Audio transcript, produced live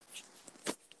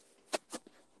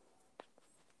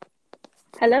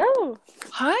Hello.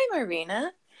 Hi,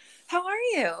 Marina. How are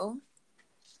you?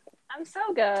 I'm so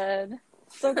good.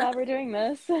 So glad we're doing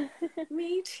this.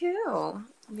 Me too.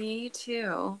 Me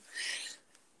too.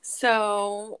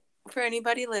 So, for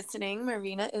anybody listening,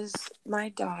 Marina is my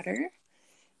daughter,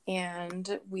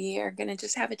 and we are going to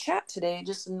just have a chat today,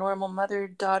 just a normal mother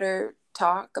daughter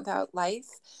talk about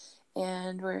life,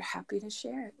 and we're happy to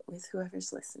share it with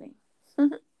whoever's listening.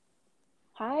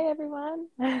 Hi, everyone.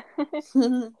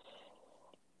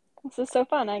 This is so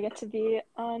fun. I get to be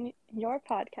on your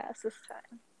podcast this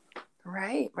time.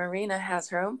 Right. Marina has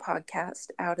her own podcast,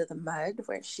 Out of the Mud,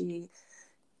 where she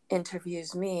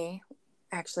interviews me.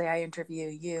 Actually, I interview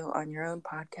you on your own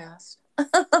podcast.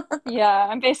 Yeah,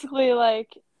 I'm basically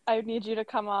like, I need you to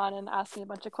come on and ask me a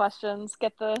bunch of questions,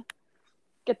 get the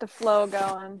flow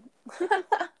going.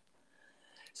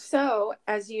 So,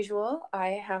 as usual, I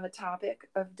have a topic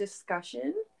of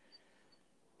discussion,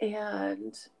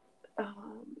 and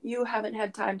you haven't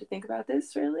had time to think about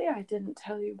this, really. I didn't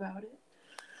tell you about it.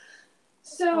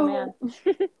 Oh man.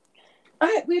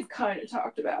 So, we've kind of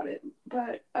talked about it,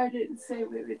 but I didn't say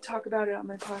we would talk about it on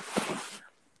my podcast.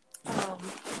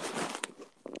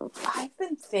 I've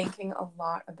been thinking a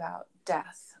lot about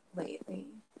death lately.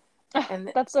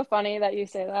 And That's so funny that you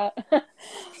say that.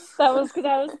 That was because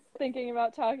I was thinking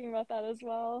about talking about that as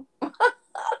well.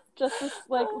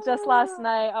 Just last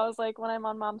night, I was like, when I'm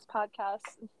on Mom's podcast,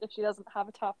 if she doesn't have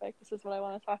a topic, this is what I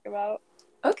want to talk about.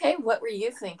 okay, what were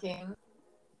you thinking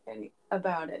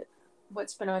about it?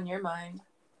 What's been on your mind?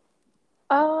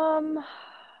 Um,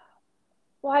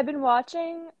 well, I've been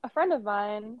watching a friend of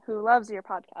mine who loves your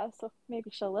podcast, so maybe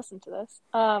she'll listen to this.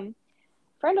 A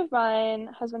friend of mine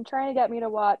has been trying to get me to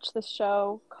watch this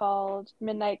show called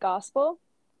Midnight Gospel,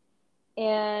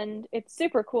 and it's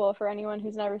super cool for anyone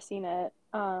who's never seen it.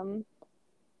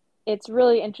 It's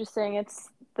really interesting. It's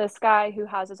this guy who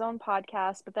has his own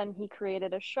podcast, but then he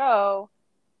created a show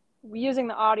using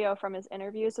the audio from his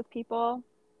interviews with people.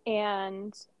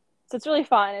 And so it's really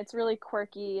fun. It's really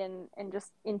quirky and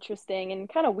just interesting and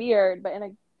kind of weird, but in a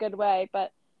good way.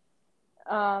 But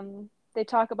they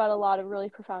talk about a lot of really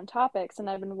profound topics. And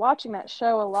I've been watching that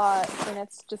show a lot, and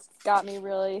it's just got me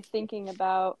really thinking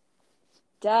about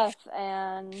death.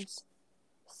 And,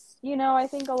 I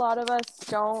think a lot of us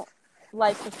don't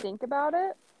like to think about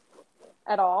it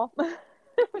at all.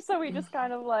 So we just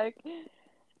kind of like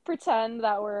pretend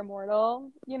that we're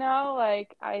immortal,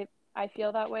 like I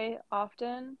feel that way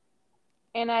often.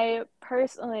 And I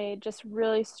personally just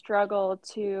really struggle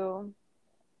to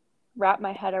wrap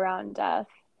my head around death.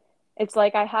 It's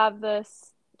like I have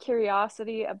this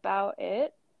curiosity about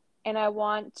it, and I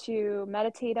want to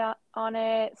meditate on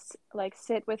it, like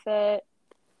sit with it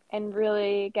and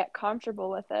really get comfortable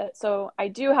with it. So I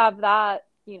do have that,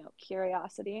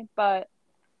 curiosity, but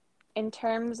in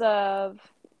terms of,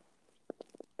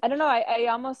 I don't know, I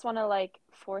almost want to like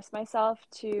force myself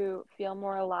to feel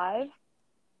more alive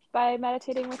by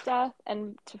meditating with death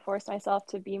and to force myself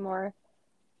to be more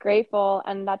grateful.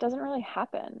 And that doesn't really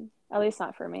happen, at least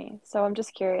not for me. So I'm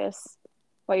just curious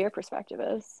what your perspective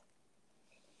is.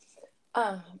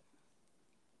 Um,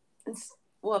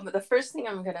 well, but the first thing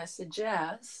I'm going to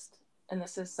suggest, and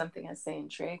this is something I say in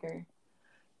Traeger,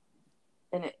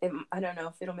 and I don't know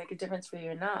if it'll make a difference for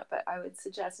you or not, but I would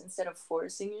suggest instead of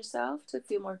forcing yourself to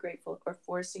feel more grateful or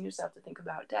forcing yourself to think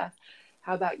about death,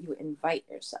 how about you invite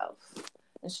yourself?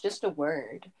 It's just a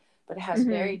word, but it has Mm-hmm.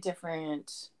 very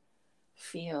different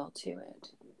feel to it.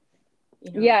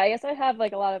 Yeah, I guess I have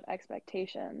like a lot of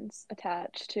expectations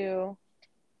attached to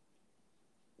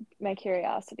my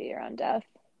curiosity around death.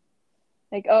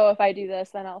 Like, oh, if I do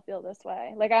this, then I'll feel this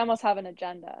way. Like, I almost have an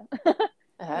agenda, you know?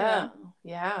 Oh,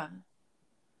 yeah.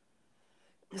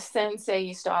 The sensei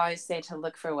used to always say to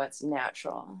look for what's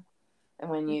natural. And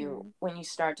Mm-hmm. when you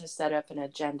start to set up an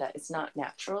agenda, it's not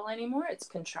natural anymore, it's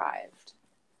contrived.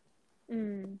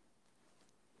 Mm.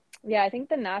 Yeah, I think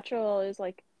the natural is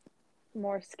like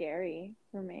more scary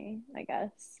for me, I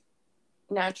guess.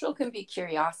 Natural can be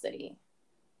curiosity.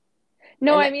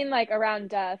 No, And I mean like around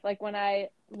death. Like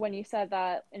when you said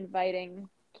that inviting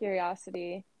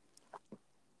curiosity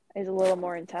is a little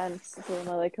more intense. It's a little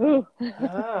more like, ooh.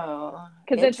 oh,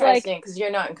 Because it's like, interesting, because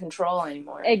you're not in control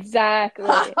anymore. exactly.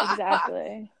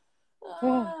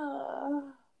 Ah.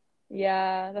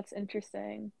 Yeah, that's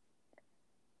interesting.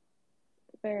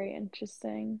 Very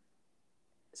interesting.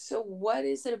 So, what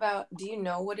is it about? Do you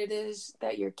know what it is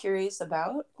that you're curious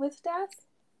about with death?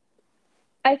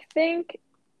 I think,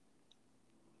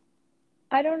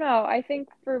 I don't know. I think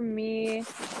for me,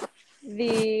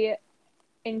 the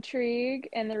intrigue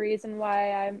and the reason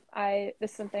why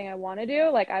this is something I want to do,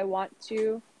 like I want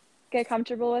to get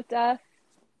comfortable with death,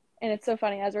 And it's so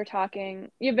funny as we're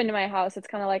talking, you've been to my house, it's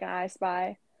kind of like an I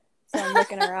Spy. So I'm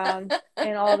looking around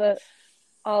and all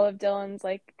of Dylan's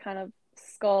like kind of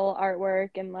skull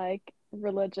artwork and like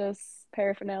religious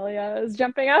paraphernalia is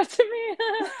jumping out to me.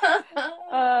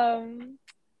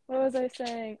 What was I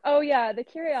saying? Oh yeah, the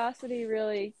curiosity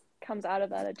really comes out of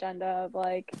that agenda of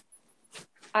like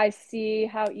I see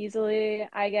how easily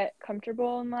I get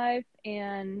comfortable in life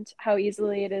and how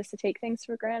easily it is to take things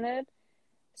for granted.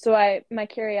 So my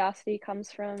curiosity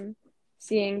comes from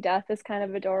seeing death as kind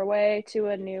of a doorway to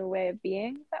a new way of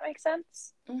being, if that makes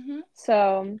sense. Mm-hmm.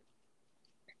 So,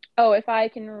 if I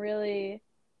can really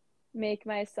make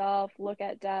myself look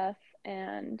at death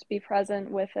and be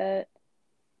present with it,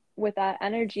 with that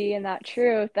energy and that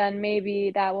truth, then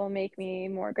maybe that will make me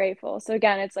more grateful. So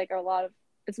again, it's like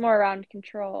it's more around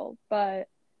control, but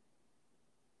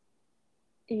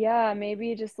yeah,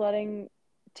 maybe just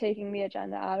taking the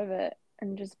agenda out of it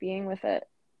and just being with it.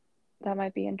 That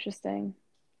might be interesting.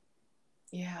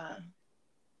 Yeah.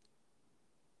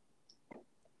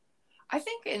 I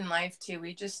think in life too,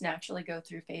 we just naturally go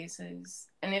through phases.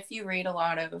 And if you read a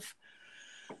lot of,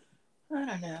 I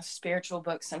don't know, spiritual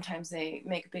books, sometimes they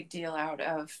make a big deal out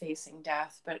of facing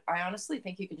death. But I honestly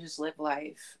think you can just live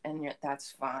life and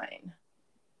that's fine.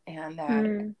 And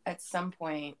that at some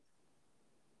point,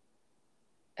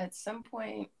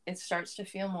 it starts to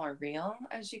feel more real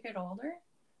as you get older.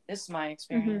 This is my Mm-hmm.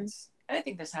 experience. And I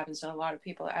think this happens to a lot of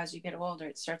people. As you get older,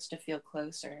 it starts to feel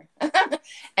closer.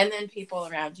 And then people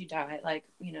around you die. Like,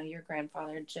 your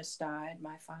grandfather just died,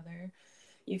 my father.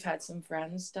 You've had some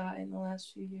friends die in the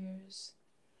last few years.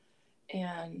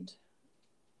 And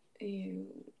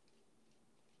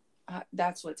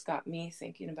that's what's got me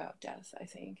thinking about death, I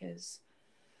think, is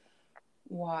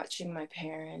watching my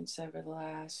parents over the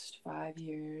last 5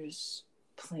 years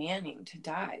planning to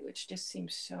die, which just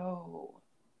seems so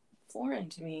foreign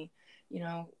to me,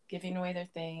 giving away their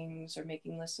things or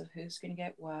making lists of who's going to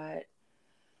get what,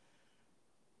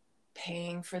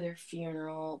 paying for their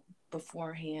funeral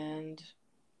beforehand.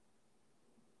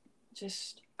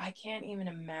 Just, I can't even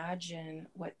imagine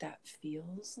what that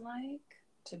feels like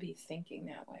to be thinking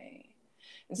that way.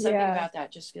 And something Yeah. about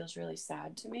that just feels really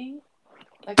sad to me.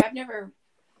 Like I've never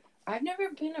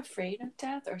been afraid of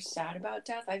death or sad about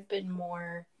death. I've been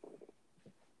more,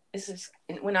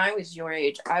 when I was your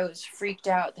age, I was freaked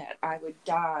out that I would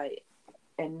die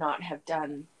and not have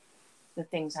done the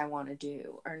things I want to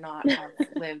do or not have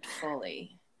lived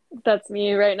fully. That's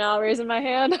me right now raising my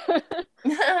hand.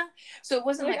 So it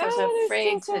wasn't Like, like I was there's still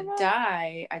afraid so to much.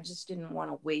 die. I just didn't want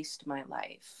to waste my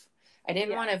life. I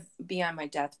didn't want Yes. to be on my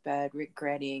deathbed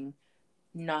regretting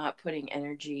not putting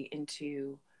energy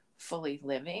into fully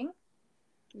living.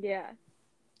 Yeah,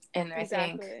 And I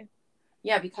think, exactly.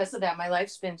 yeah, because of that, my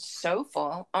life's been so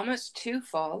full, almost too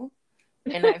full.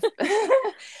 And I've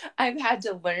I've had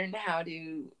to learn how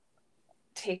to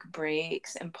take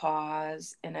breaks and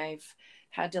pause, and I've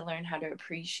had to learn how to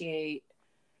appreciate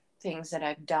things that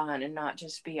I've done and not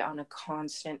just be on a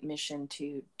constant mission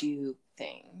to do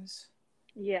things.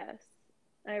 Yes,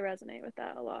 I resonate with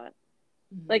that a lot.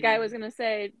 Like I Mm-hmm. was gonna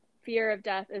say, fear of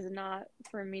death is not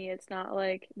for me. It's not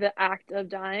like the act of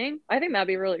dying. I think that'd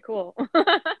be really cool.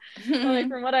 Like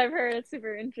from what I've heard, it's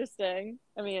super interesting.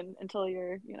 I mean, until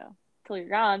you're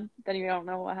gone, then you don't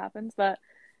know what happens. But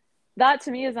that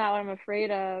to me is not what I'm afraid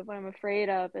of. What I'm afraid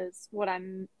of is what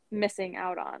I'm missing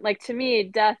out on. Like to me,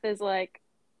 death is like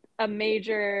a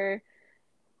major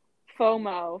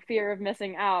FOMO, fear of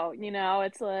missing out.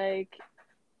 It's like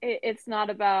it's not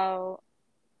about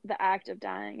the act of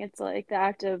dying. It's like the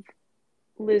act of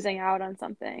losing out on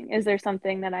something. Is there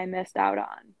something that I missed out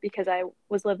on because I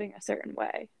was living a certain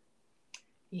way?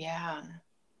 Yeah.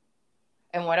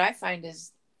 And what I find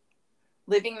is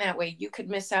living that way, you could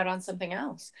miss out on something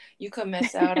else. You could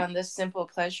miss out on this simple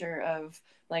pleasure of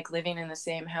like living in the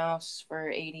same house for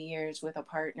 80 years with a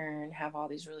partner and have all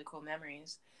these really cool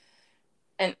memories.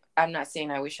 And I'm not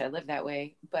saying I wish I lived that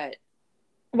way, but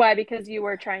Why? Because you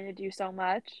were trying to do so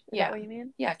much? Is that yeah, what you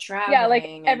mean? yeah, Yeah, like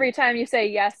traveling and every time you say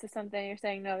yes to something, you're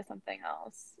saying no to something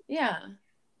else. yeah.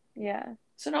 Yeah.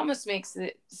 So it almost makes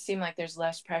it seem like there's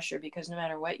less pressure because no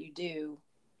matter what you do,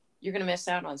 you're going to miss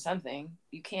out on something.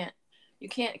 You can't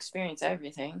experience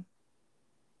everything.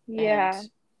 And Yeah.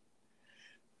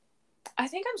 I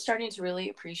think I'm starting to really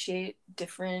appreciate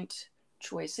different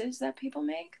choices that people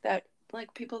make, that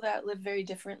like people that live very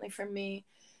differently from me.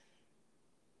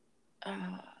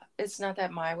 Uh, it's not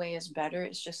that my way is better.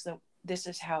 It's just that this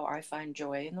is how I find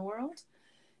joy in the world.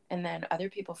 And then other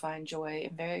people find joy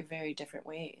in very, very different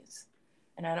ways.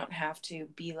 And I don't have to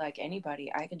be like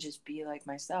anybody. I can just be like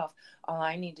myself. All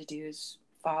I need to do is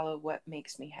follow what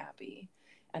makes me happy.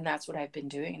 And that's what I've been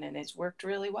doing, and it's worked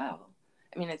really well.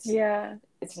 I mean, Yeah.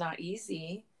 it's not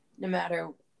easy, no matter,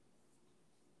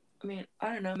 I mean,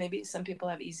 I don't know, maybe some people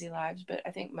have easy lives, but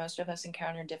I think most of us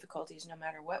encounter difficulties no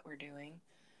matter what we're doing.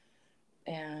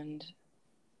 And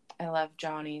I love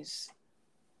Johnny's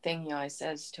thing he always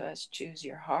says to us: choose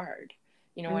your hard.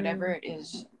 You know, whatever Mm. it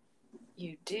is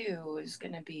you do is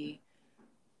going to be,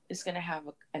 is going to have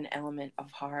an element of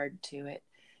hard to it.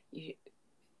 You,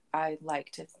 I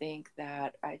like to think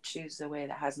that I choose the way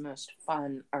that has most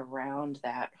fun around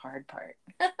that hard part.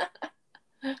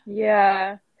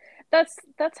 Yeah.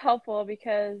 That's helpful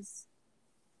because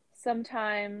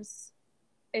sometimes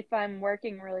if I'm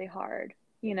working really hard,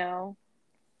 you know,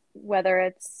 whether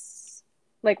it's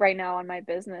like right now on my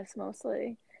business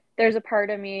mostly, there's a part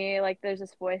of me, like there's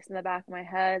this voice in the back of my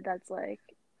head that's like,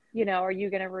 you know, are you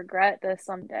going to regret this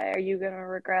someday? Are you going to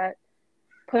regret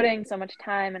putting so much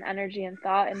time and energy and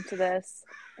thought into this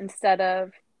instead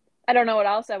of, I don't know what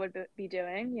else I would be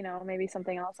doing, you know, maybe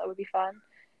something else that would be fun.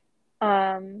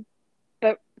 Um,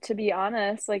 but to be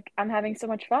honest, like I'm having so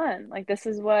much fun. Like this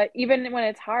is what, even when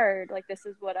it's hard, like this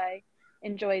is what I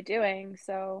enjoy doing.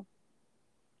 So,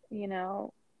 you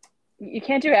know, you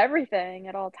can't do everything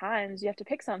at all times. You have to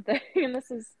pick something. And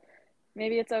this is,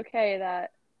 maybe it's okay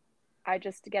that I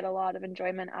just get a lot of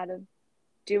enjoyment out of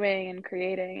doing and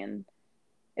creating. And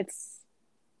it's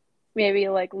maybe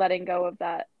like letting go of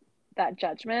that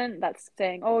judgment that's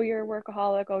saying, oh, you're a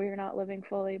workaholic, oh, you're not living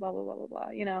fully, blah blah blah blah blah,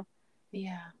 you know.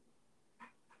 Yeah.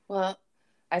 Well,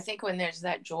 I think when there's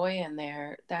that joy in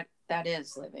there, that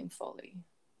is living fully.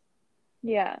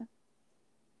 Yeah.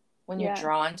 When you're Yeah.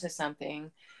 drawn to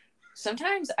something,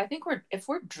 sometimes I think if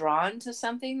we're drawn to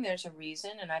something, there's a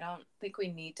reason, and I don't think we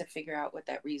need to figure out what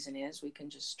that reason is. We can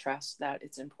just trust that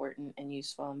it's important and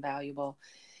useful and valuable.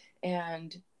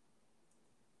 And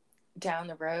down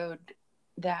the road,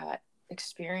 that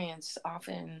experience,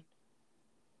 often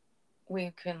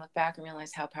we can look back and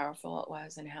realize how powerful it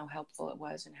was and how helpful it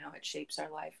was and how it shapes our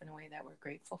life in a way that we're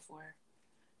grateful for.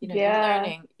 You know,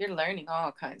 Yeah. you're learning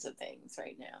all kinds of things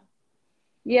right now.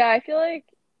 Yeah, I feel like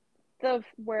the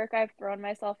work I've thrown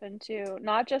myself into,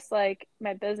 not just like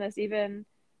my business, even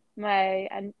my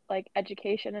and like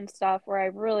education and stuff where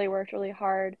I've really worked really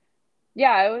hard.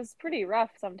 Yeah, it was pretty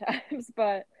rough sometimes,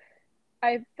 but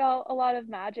I felt a lot of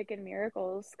magic and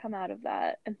miracles come out of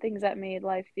that and things that made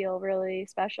life feel really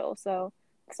special. So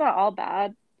it's not all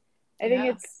bad. I think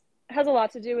Yeah. it's has a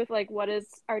lot to do with like what is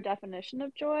our definition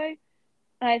of joy.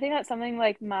 And I think that's something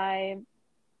like my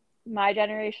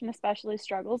generation especially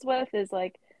struggles with is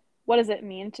like what does it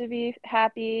mean to be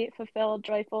happy, fulfilled,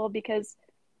 joyful? Because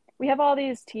we have all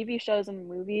these TV shows and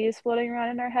movies floating around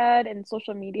in our head and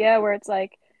social media where it's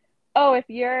like, oh, if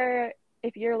your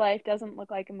life doesn't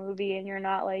look like a movie and you're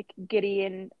not like giddy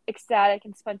and ecstatic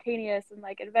and spontaneous and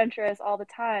like adventurous all the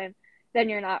time, then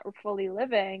you're not fully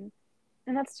living.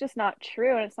 And that's just not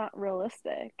true and it's not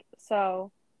realistic.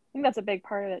 So I think that's a big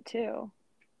part of it too.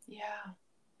 Yeah.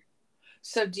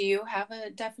 So do you have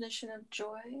a definition of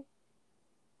joy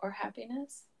or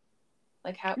happiness?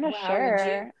 Like I'm not how would you,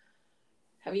 sure.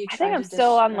 have you I think tried I'm to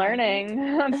still describe it? unlearning.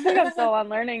 I think I'm still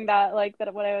unlearning that, like,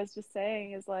 that what I was just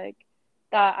saying is like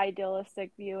that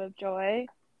idealistic view of joy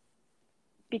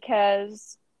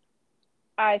because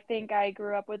I think I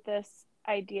grew up with this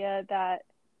idea that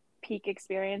peak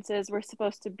experiences were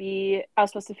supposed to be, I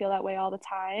was supposed to feel that way all the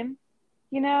time,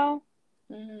 you know?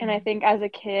 And I Mm. think as a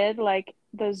kid, like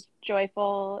those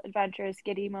joyful, adventurous,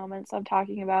 giddy moments I'm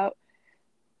talking about,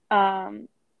 um,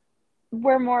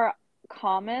 were more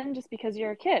common just because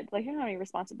you're a kid. Like you don't have any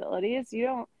responsibilities. You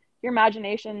don't your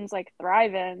imagination's like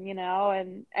thriving, you know,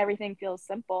 and everything feels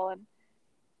simple. And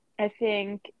I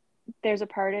think there's a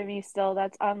part of me still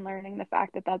that's unlearning the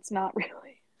fact that that's not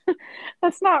really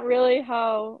that's not really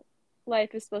how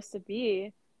life is supposed to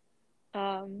be.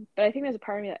 But I think there's a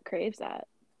part of me that craves that.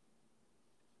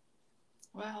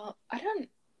 Well, I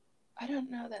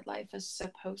don't know that life is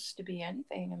supposed to be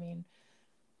anything. I mean,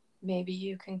 maybe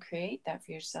you can create that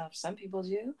for yourself. Some people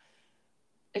do.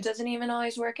 It doesn't even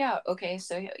always work out. Okay,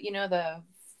 so you know the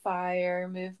FIRE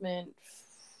movement,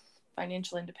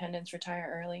 financial independence,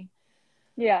 retire early.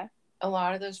 Yeah. A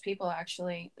lot of those people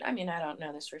actually, I mean, I don't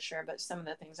know this for sure, but some of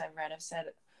the things I've read have said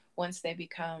once they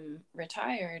become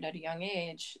retired at a young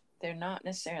age, they're not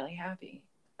necessarily happy.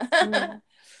 Mm.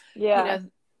 You Yeah.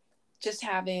 know, just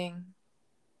having,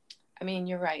 I mean,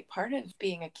 you're right. Part of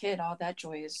being a kid, all that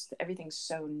joy is everything's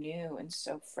so new and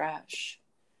so fresh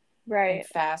and Right.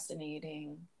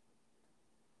 fascinating.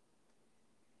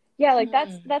 Yeah, like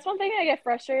Hmm. that's one thing I get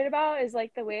frustrated about is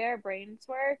like the way our brains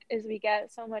work is we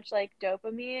get so much like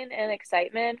dopamine and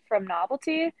excitement from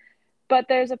novelty, But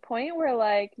there's a point where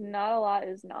like not a lot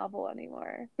is novel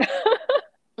anymore.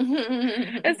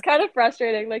 It's kind of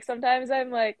frustrating. Like sometimes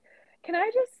I'm like, can I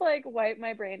just like wipe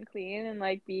my brain clean and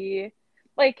like be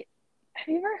like, have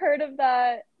you ever heard of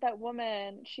that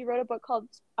woman? She wrote a book called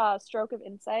Stroke of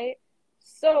Insight.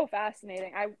 So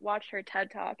fascinating. I watched her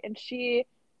TED Talk and she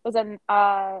was a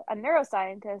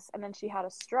neuroscientist and then she had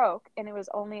a stroke and it was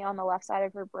only on the left side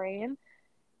of her brain.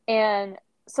 And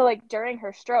so like during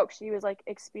her stroke, she was like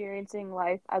experiencing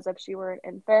life as if she were an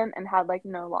infant and had like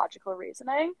no logical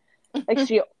reasoning. Like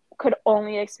she could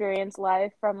only experience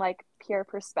life from like pure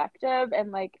perspective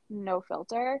and like no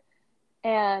filter.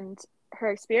 And her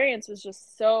experience was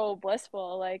just so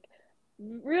blissful, like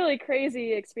really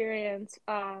crazy experience.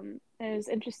 And it was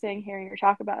interesting hearing her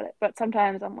talk about it. But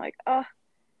sometimes I'm like, oh,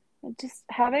 just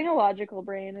having a logical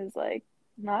brain is like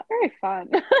not very fun.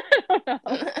 I don't know.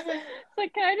 It's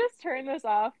like, can I just turn this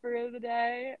off for the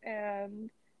day and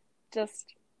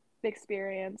just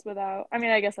experience without, I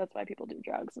mean, I guess that's why people do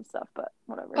drugs and stuff, but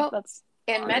whatever. Well, That's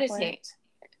and the point. meditate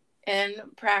and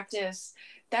practice.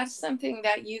 That's something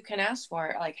that you can ask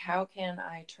for. Like, how can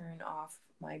I turn off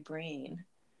my brain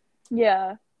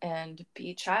Yeah. and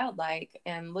be childlike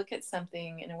and look at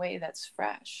something in a way that's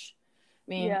fresh?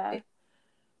 I mean, Yeah.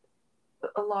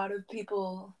 a lot of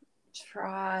people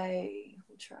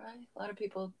a lot of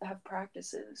people have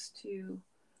practices to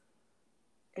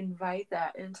invite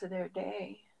that into their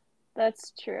day.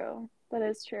 That's true. That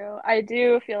is true. I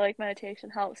do feel like meditation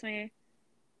helps me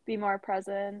be more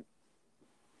present.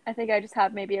 I think I just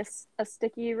have maybe a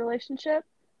sticky relationship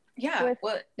Yeah, with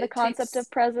well, the concept of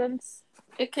presence.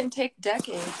 it can take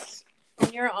decades.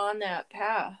 And you're on that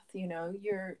path,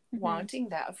 you're Hmm. wanting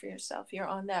that for yourself. You're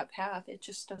on that path. It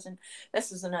just doesn't,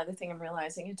 this is another thing I'm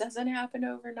realizing. It doesn't happen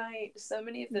overnight. So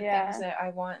many of the things Yeah. that I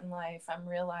want in life, I'm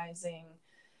realizing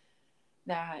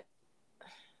that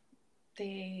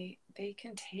they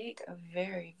can take a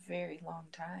very, very long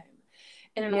time.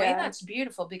 And in a way Yeah. that's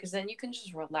beautiful because then you can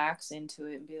just relax into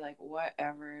it and be like,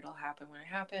 whatever, it'll happen when it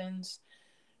happens.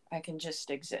 I can just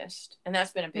exist. And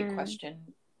that's been a big Mm.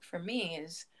 question for me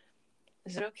is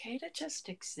it okay to just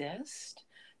exist?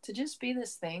 To just be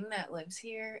this thing that lives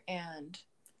here and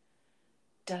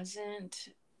doesn't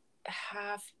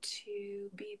have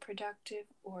to be productive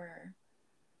or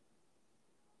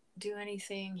do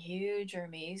anything huge or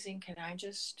amazing? Can I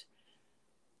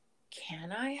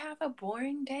have a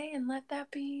boring day and let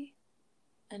that be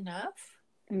enough?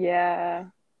 Yeah.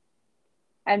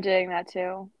 I'm doing that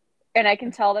too. And I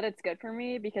can tell that it's good for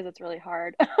me because it's really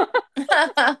hard.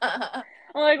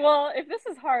 I'm like, well, if this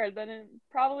is hard, then it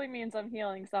probably means I'm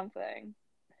healing something,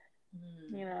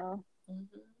 you know,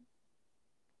 Mm-hmm.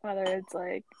 whether it's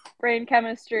like brain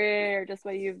chemistry or just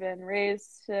what you've been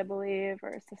raised to believe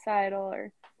or societal or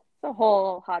it's a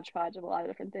whole hodgepodge of a lot of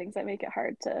different things that make it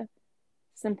hard to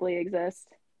simply exist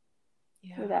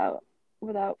Yeah.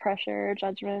 without pressure or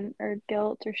judgment or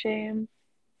guilt or shame.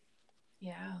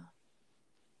 Yeah.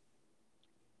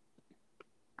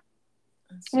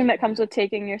 Let's I think do that comes that. with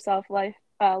taking yourself life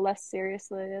less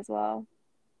seriously as well.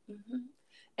 Mm-hmm.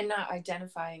 And not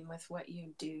identifying with what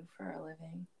you do for a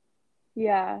living.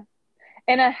 Yeah.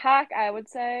 And a hack, I would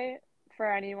say,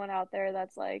 for anyone out there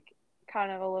that's like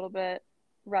kind of a little bit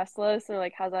restless or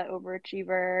like has that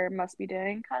overachiever must be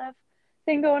doing kind of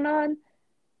thing going on,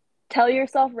 tell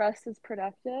yourself rest is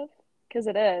productive because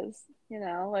it is,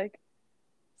 like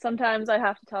sometimes I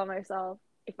have to tell myself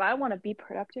if I want to be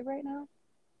productive right now,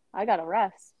 I gotta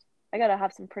rest. I gotta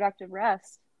have some productive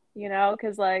rest,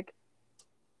 because like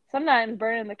sometimes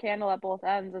burning the candle at both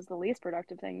ends is the least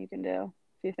productive thing you can do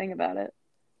if you think about it.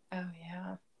 Oh,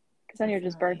 yeah. Because then you're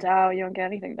just burnt Definitely. out. You don't get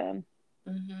anything done.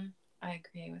 Mm-hmm. I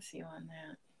agree with you on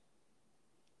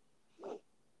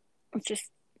It's just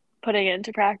putting it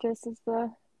into practice is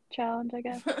the challenge, I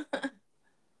guess. that.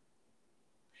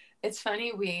 It's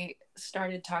funny, we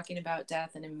started talking about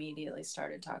death and immediately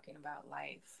started talking about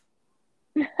life.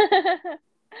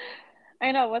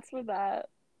 I know. What's with that?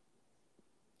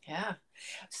 Yeah.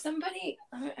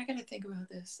 I gotta think about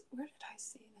this. Where did I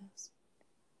see this?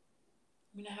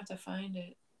 I'm gonna have to find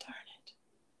it. Darn it.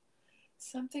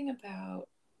 Something about,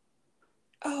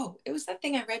 oh, it was that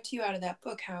thing I read to you out of that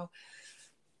book, how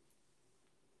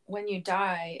when you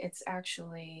die, it's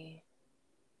actually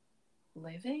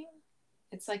living.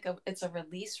 It's a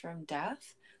release from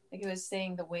death. Like it was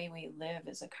saying the way we live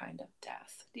is a kind of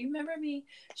death. Do you remember me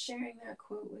sharing that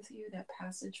quote with you, that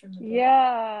passage from the book?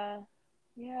 Yeah.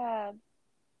 Yeah.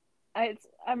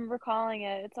 I'm recalling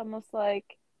it. It's almost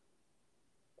like,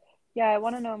 yeah, I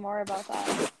want to know more about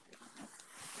that.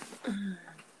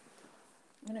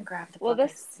 I'm gonna grab the Well, book and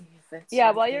this, see if it's yeah,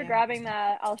 right while you're there. grabbing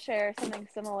that, I'll share something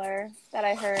similar that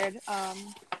I heard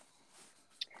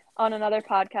on another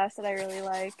podcast that I really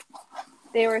like.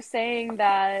 They were saying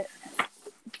that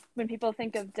when people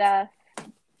think of death,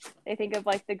 they think of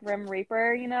like the Grim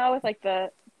Reaper, you know, with like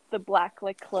the black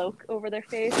like cloak over their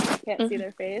face. You can't see Mhm.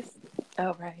 their face.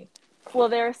 Oh, right. Well,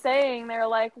 they were saying, they're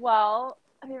like, well,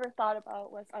 have you ever thought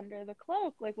about what's under the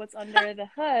cloak, like what's under the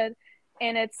hood?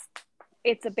 And it's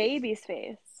a baby's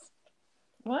face.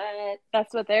 What?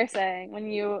 That's what they're saying.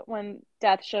 When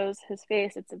death shows his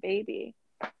face, it's a baby.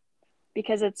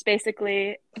 Because it's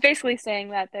basically saying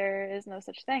that there is no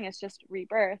such thing. It's just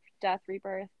rebirth, death,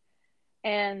 rebirth,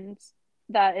 and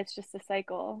that it's just a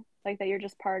cycle, like that you're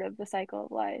just part of the cycle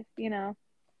of life, you know?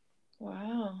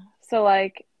 Wow. So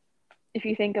like if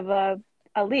you think of a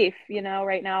leaf, you know,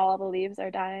 right now all the leaves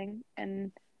are dying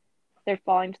and they're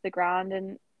falling to the ground,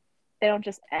 and they don't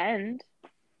just end.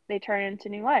 They turn into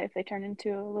new life. They turn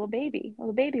into a little baby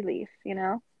leaf, you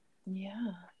know?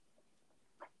 Yeah.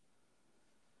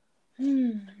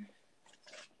 Hmm.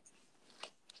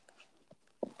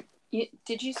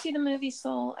 Did you see the movie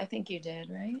Soul? I think you did,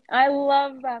 right? I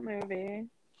love that movie.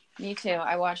 Me too.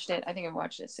 I watched it. I think I've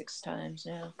watched it 6 times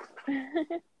now.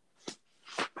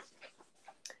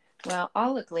 Well,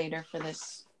 I'll look later for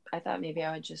this. I thought maybe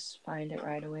I would just find it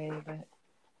right away, but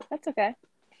That's okay.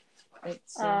 it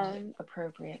seemed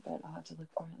appropriate, but I'll have to look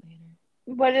for it later.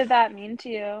 What did that mean to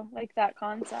you? Like that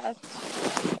concept?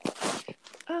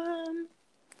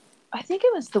 I think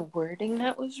it was the wording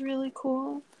that was really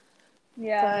cool.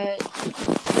 Yeah. But I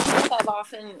think I've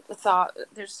often thought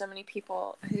there's so many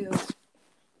people who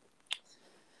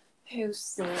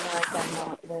seem like they're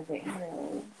not living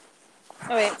really.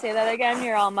 Oh wait, say that again.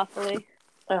 You're all muffly.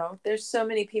 Oh, there's so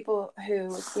many people who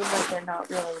seem like they're not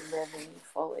really living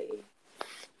fully.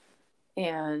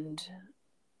 And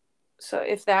so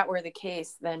if that were the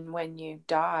case, then when you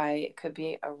die, it could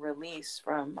be a release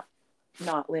from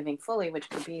not living fully, which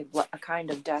could be a kind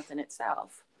of death in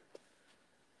itself.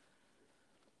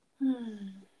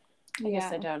 I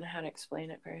guess I don't know how to explain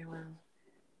it very well.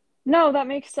 No, that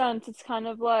makes sense. It's kind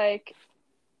of like,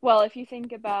 well, if you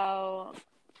think about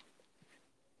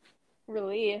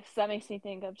release, that makes me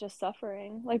think of just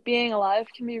suffering. Like being alive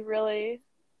can be really,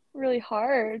 really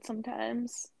hard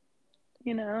sometimes,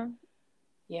 you know?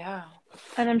 Yeah.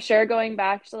 And I'm sure going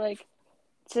back to like,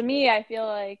 to me, I feel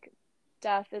like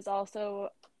death is also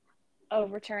a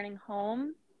returning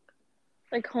home,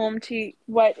 like home to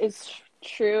what is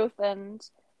truth and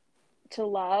to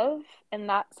love. And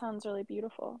that sounds really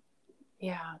beautiful.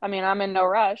 Yeah. I mean, I'm in no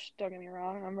rush. Don't get me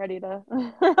wrong. I'm ready to,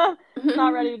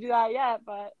 not ready to do that yet,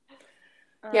 but.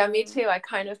 Yeah, me too. I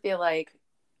kind of feel like,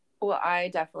 well, I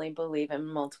definitely believe in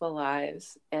multiple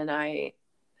lives, and I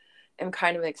am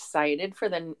kind of excited for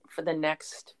the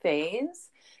next phase.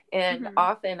 And Mm-hmm.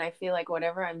 often I feel like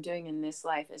whatever I'm doing in this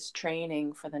life is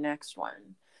training for the next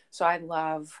one. So I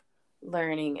love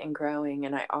learning and growing,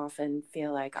 and I often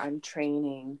feel like I'm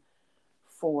training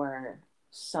for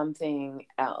something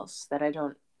else that I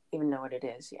don't even know what it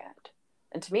is yet.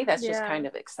 And to me, that's just kind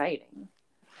of exciting.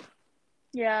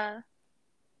 Yeah.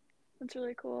 That's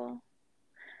really cool.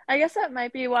 I guess that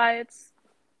might be why it's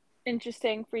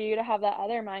interesting for you to have that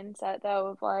other mindset, though,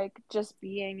 of like just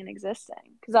being and existing,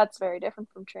 because that's very different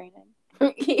from training.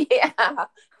 Yeah.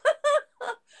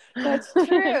 That's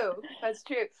true. That's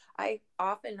true. I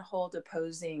often hold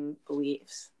opposing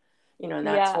beliefs, and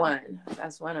that's Yeah. one.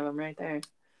 That's one of them right there.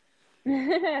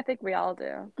 I think we all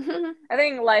do. I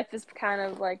think life is kind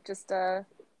of like I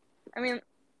mean,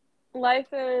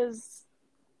 life is,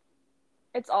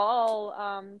 it's all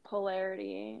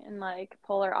polarity and like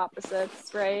polar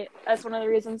opposites, right? That's one of the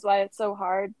reasons why it's so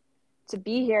hard to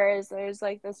be here, is there's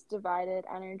like this divided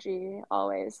energy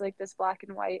always, like this black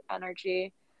and white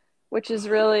energy, which is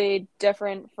really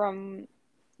different from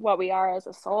what we are as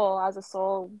a soul. As a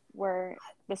soul, we're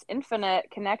this infinite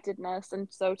connectedness, and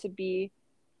so to be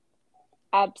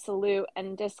absolute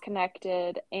and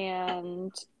disconnected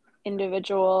and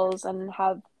individuals and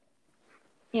have,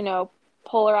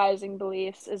 polarizing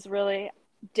beliefs is really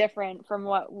different from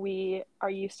what we are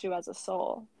used to as a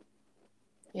soul.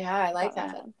 Yeah, I like That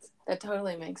makes that. sense. That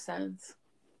totally makes sense.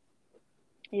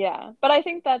 Yeah, but I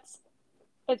think it's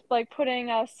like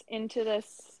putting us into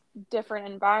this different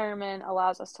environment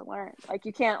allows us to learn. Like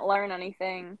you can't learn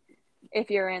anything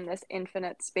if you're in this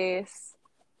infinite space.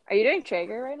 Are you doing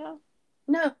Traeger right now?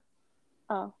 No.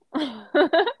 Oh.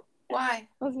 Why?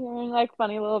 I was hearing like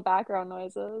funny little background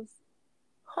noises.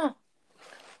 Huh.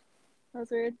 That's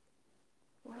weird.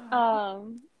 Wow.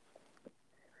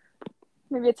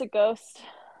 Maybe it's a ghost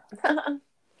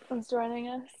that's joining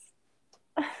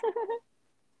us.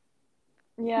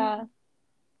 Yeah.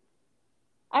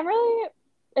 I'm really,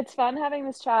 it's fun having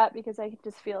this chat because I can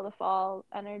just feel the fall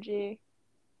energy.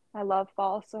 I love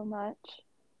fall so much.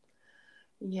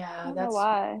 I Yeah, don't know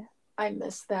why. I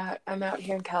miss that. I'm out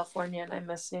here in California and I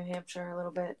miss New Hampshire a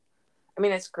little bit. I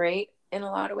mean, it's great in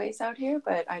a lot of ways out here,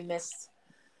 but I miss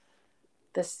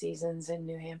the seasons in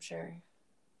New Hampshire.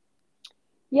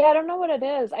 Yeah, I don't know what it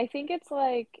is. I think it's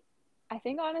like, I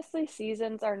think honestly,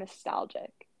 seasons are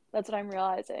nostalgic. That's what I'm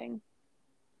realizing.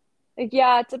 Like,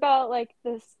 yeah, it's about like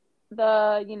this,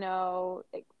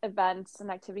 events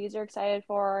and activities you're excited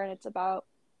for, and it's about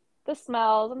the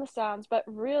smells and the sounds, but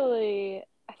really,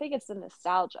 I think it's the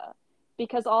nostalgia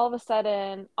because all of a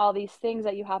sudden, all these things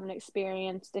that you haven't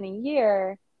experienced in a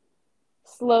year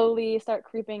slowly start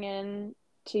creeping in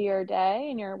to your day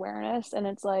and your awareness. And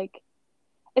it's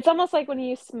almost like when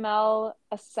you smell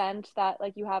a scent that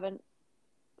like you haven't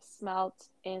smelt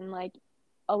in like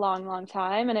a long, long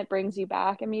time and it brings you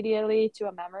back immediately to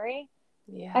a memory.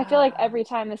 I feel like Yeah. every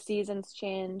time the seasons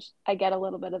change, I get a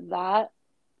little bit of that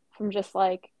from just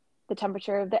like the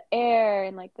temperature of the air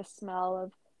and like the smell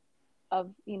of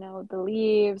the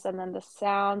leaves and then the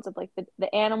sounds of like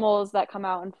the animals that come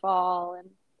out and fall, and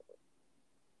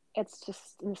it's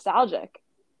just nostalgic.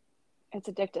 It's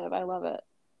addictive. I love it.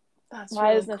 That's Why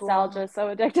really is cool. nostalgia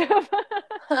so addictive?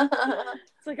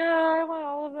 It's like, oh, I want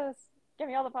all of this. Give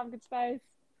me all the pumpkin spice.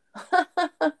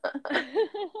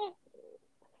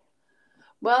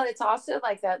 Well, it's also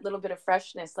like that little bit of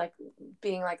freshness, like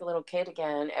being like a little kid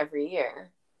again every year.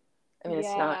 I mean,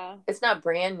 Yeah. it's not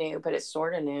brand new, but it's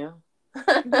sort of new.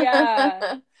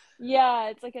 Yeah. Yeah,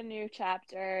 it's like a new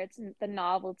chapter. It's the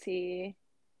novelty.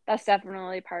 That's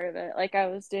definitely part of it. Like I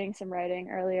was doing some writing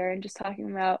earlier and just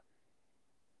talking about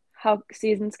how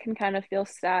seasons can kind of feel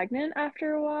stagnant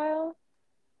after a while.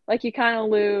 Like you kind of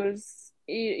lose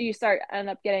you start end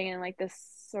up getting in like this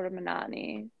sort of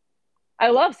monotony. I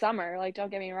love summer, like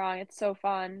don't get me wrong, it's so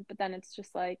fun, but then it's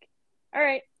just like, all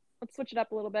right, let's switch it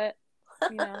up a little bit.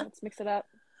 Let's mix it up.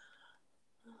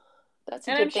 That's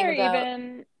a And I'm good thing sure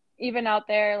about, even out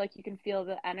there, like you can feel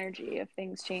the energy of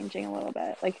things changing a little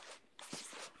bit, like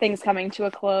things coming to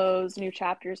a close, new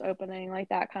chapters opening, like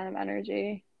that kind of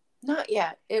energy. not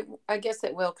yet. I guess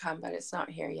it will come, but it's not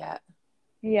here yet.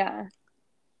 Yeah,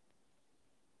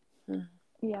 Hmm.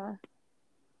 yeah.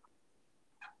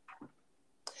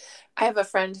 I have a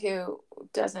friend who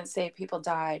doesn't say people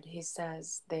died. He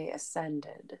says they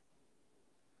ascended.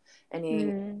 And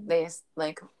Mm, they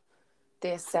like,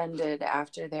 they ascended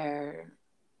after their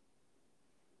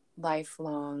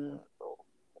lifelong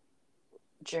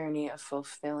journey of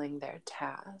fulfilling their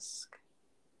task.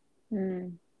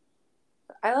 mm,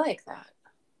 I like that.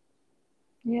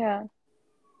 yeah,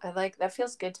 I like that,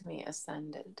 feels good to me,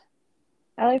 ascended.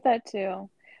 I like that too.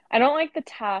 I don't like the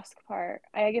task part.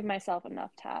 I give myself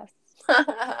enough tasks.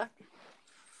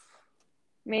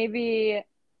 Maybe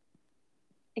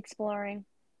exploring.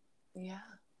 Yeah.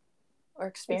 Or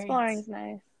Exploring experience. is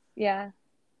nice. Yeah.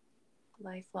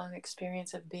 Lifelong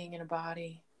experience of being in a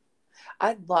body.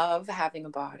 I love having a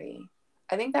body.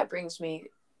 I think that brings me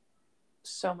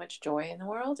so much joy in the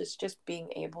world. It's just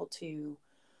being able to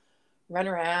run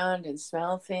around and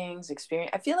smell things,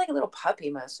 experience. I feel like a little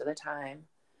puppy most of the time.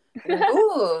 Like,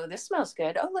 ooh, this smells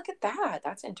good. Oh, look at that.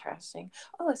 That's interesting.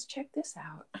 Oh, let's check this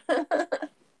out.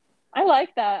 I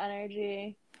like that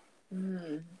energy.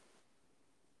 Mm.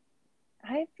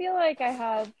 I feel like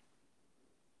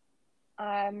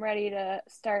I'm ready to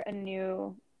start a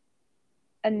new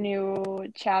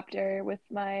chapter with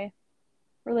my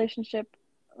relationship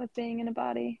with being in a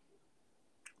body.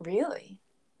 Really?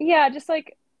 Yeah, just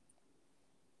like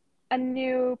a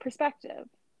new perspective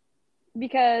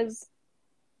because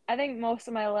I think most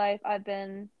of my life I've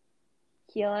been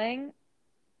healing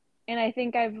and I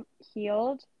think I've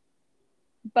healed,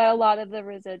 but a lot of the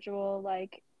residual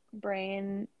like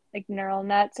brain like neural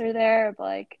nets are there of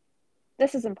like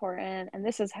this is important and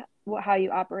this is how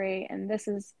you operate and this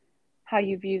is how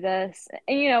you view this.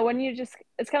 And when you just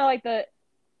it's kind of like the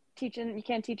teaching you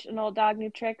can't teach an old dog new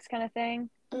tricks kind of thing.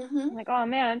 Mm-hmm. I'm like, oh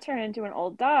man, I'm turning into an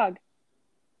old dog.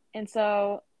 And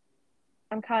so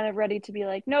I'm kind of ready to be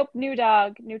like, nope, new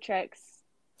dog, new tricks,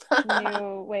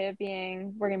 new way of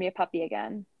being. We're gonna be a puppy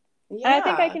again. And I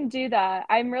think I Yeah. can do that.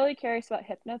 I'm really curious about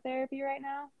hypnotherapy right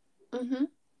now. Mm-hmm.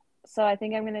 So I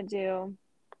think I'm gonna do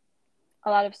a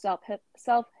lot of self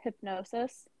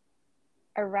hypnosis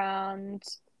around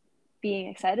being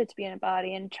excited to be in a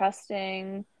body and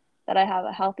trusting that I have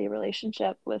a healthy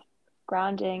relationship with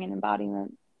grounding and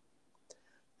embodiment.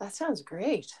 That sounds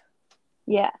great.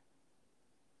 Yeah,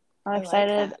 I'm I like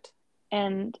excited, that.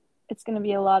 and it's going to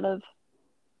be a lot of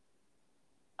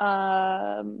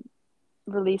um,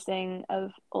 releasing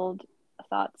of old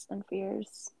thoughts and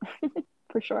fears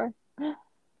for sure.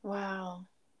 Wow.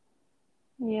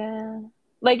 Yeah.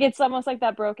 Like it's almost like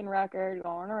that broken record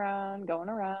going around, going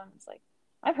around. It's like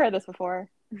I've heard this before.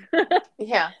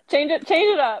 Yeah. Change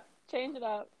it up. Change it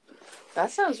up.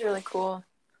 That sounds really cool.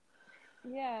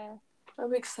 Yeah.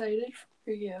 I'm excited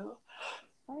for you.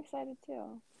 I'm excited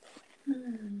too.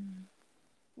 Hmm.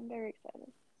 I'm very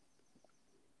excited.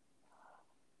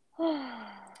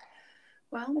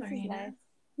 Well, This is Marina. nice.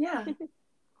 Yeah.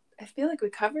 I feel like we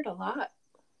covered a lot.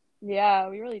 Yeah,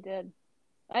 we really did.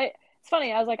 It's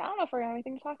funny, I was like, I don't know if we're gonna have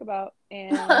anything to talk about,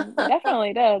 and we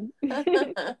definitely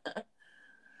did.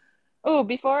 Oh,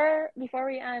 before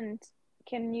we end,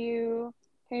 can you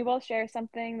both share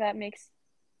something that makes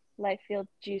life feel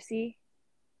juicy?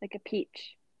 Like a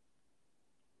peach.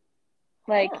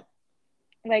 Huh.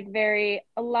 Like very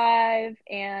alive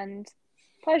and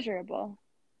pleasurable.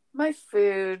 My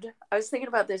food. I was thinking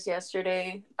about this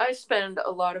yesterday. I spend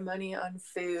a lot of money on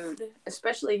food,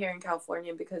 especially here in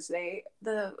California, because the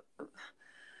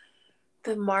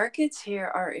markets here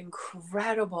are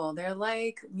incredible. They're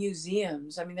like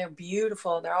museums. I mean, they're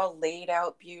beautiful. They're all laid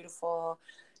out beautiful.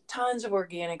 Tons of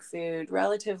organic food,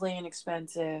 relatively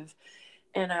inexpensive.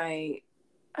 And I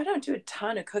don't do a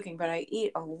ton of cooking, but I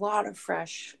eat a lot of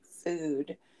fresh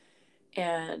food,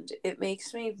 and it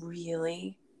makes me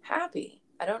really happy.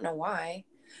 I don't know why,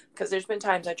 because there's been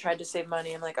times I tried to save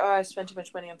money. I'm like, oh, I spent too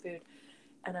much money on food,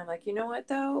 and I'm like, you know what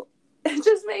though? It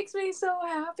just makes me so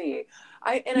happy.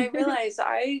 I realize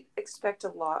I expect a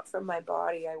lot from my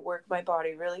body. I work my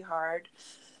body really hard.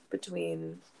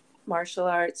 Between martial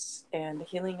arts and the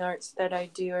healing arts that I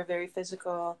do are very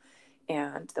physical,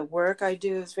 and the work I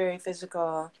do is very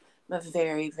physical. I'm a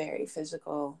very, very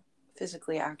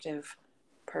physically active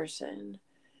person,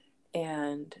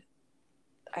 and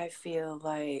I feel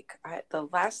like the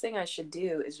last thing I should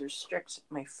do is restrict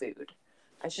my food.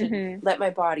 I should Hmm. let my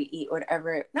body eat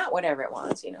whatever, not whatever it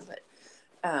wants, but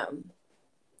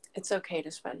it's okay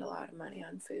to spend a lot of money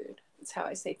on food. It's how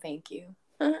I say thank you.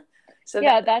 So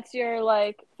Yeah, that, that's your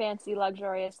like fancy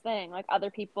luxurious thing. Like other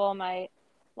people might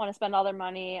want to spend all their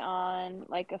money on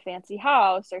like a fancy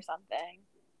house or something.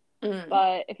 mm.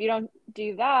 But if you don't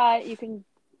do that, you can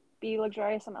be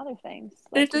luxurious on other things. It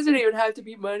Like you doesn't can, even have to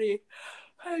be money.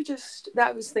 I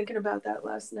was thinking about that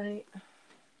last night.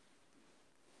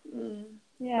 Mm.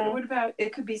 yeah, What about,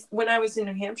 it could be, when I was in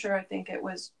New Hampshire, I think it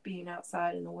was being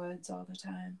outside in the woods all the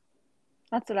time.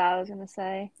 that's what I was gonna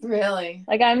say. Really?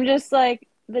 Like I'm just like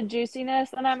the juiciness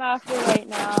that I'm after right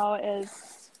now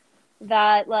is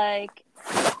that like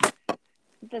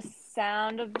the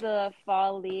sound of the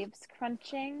fall leaves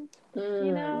crunching,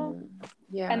 you know? Mm. And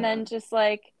Yeah. then just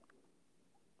like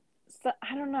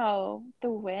I don't know, the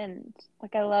wind.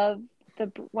 Like I love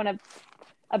when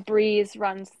a breeze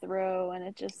runs through and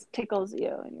it just tickles you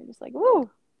and you're just like, "Woo."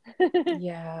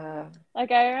 Yeah.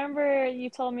 Like I remember you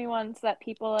told me once that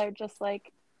people are just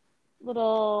like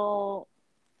little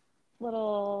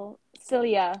little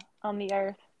cilia on the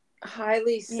earth,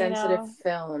 Highly you sensitive know?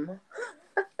 film.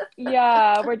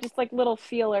 Yeah, we're just like little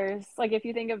feelers. Like if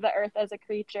you think of the earth as a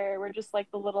creature, we're just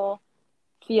like the little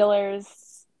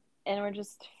feelers and we're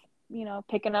just,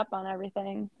 picking up on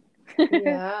everything. I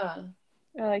Yeah.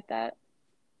 like that.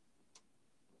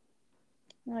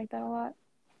 I like that a lot.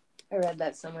 I read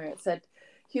that somewhere. It said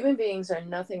human beings are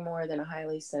nothing more than a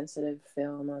highly sensitive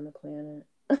film on the planet.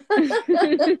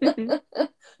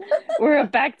 We're a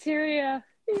bacteria.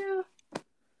 Yeah.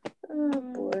 Oh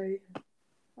Mm, boy.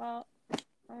 well,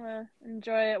 I'm gonna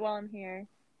enjoy it while I'm here.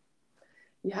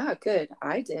 Yeah, good.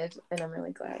 I did, and I'm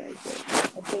really glad I did.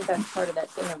 I think that's part of that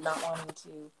thing of not wanting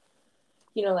to,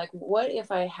 like, what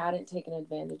if I hadn't taken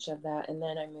advantage of that and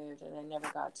then I moved and I never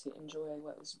got to enjoy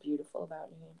what was beautiful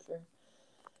about New Hampshire?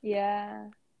 Yeah.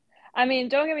 I mean,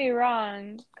 don't get me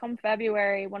wrong. Come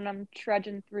February, when I'm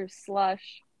trudging through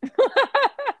slush,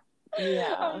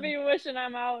 Yeah. I'll be wishing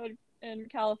I'm out in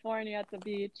California at the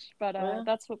beach. But Well,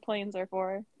 that's what planes are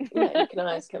for. yeah, you can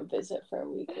always come visit for a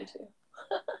week or two.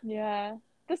 Yeah.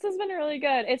 This has been really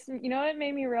good. What it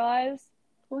made me realize?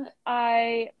 What?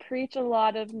 I preach a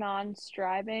lot of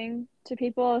non-striving to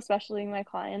people, especially my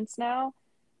clients now.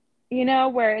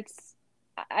 Where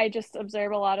I just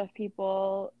observe a lot of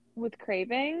people with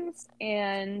cravings,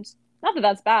 and not that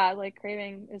that's bad, like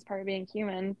craving is part of being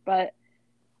human, but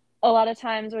a lot of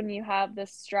times when you have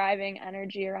this striving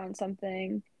energy around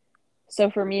something, so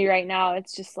for me right now,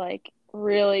 it's just like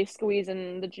really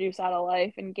squeezing the juice out of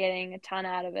life and getting a ton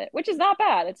out of it, which is not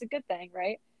bad. It's a good thing,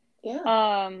 right?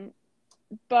 Yeah. Um,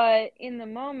 but in the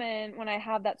moment when I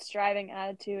have that striving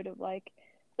attitude of like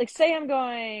say I'm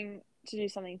going to do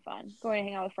something fun, going to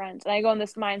hang out with friends. And I go in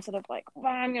this mindset of like, wow,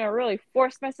 I'm going to really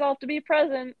force myself to be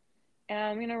present and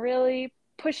I'm going to really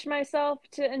push myself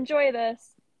to enjoy this.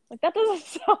 Like, that doesn't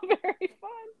sound very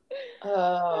fun. You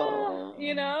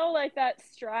Oh. know, like that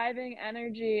striving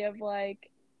energy of like,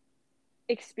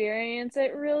 experience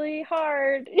it really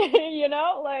hard, you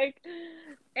know, like,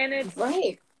 and it's,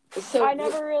 Right. So, I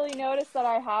never really noticed that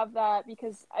I have that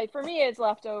because for me, it's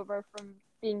left over from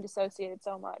being dissociated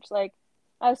so much. Like,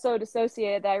 I was so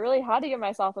dissociated that I really had to give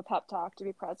myself a pep talk to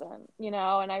be present, you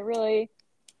know, and I really,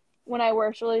 when I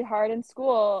worked really hard in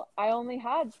school, I only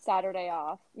had Saturday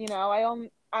off, you know, I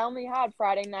only had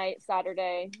Friday night,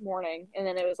 Saturday morning, and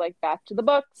then it was like back to the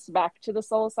books, back to the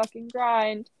soul sucking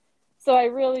grind. So I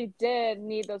really did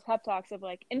need those pep talks of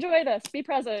like, enjoy this, be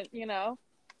present, you know.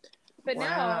 But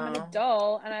now I'm an wow.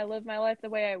 adult and I live my life the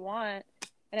way I want,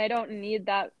 and I don't need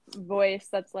that voice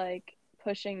that's like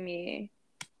pushing me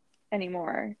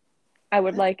anymore. I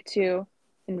would like to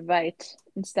invite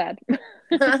instead.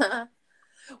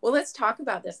 Well, let's talk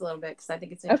about this a little bit because I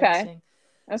think it's Okay. interesting.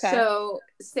 Okay. So,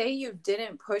 say you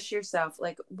didn't push yourself,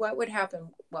 like what would happen?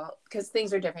 Well, because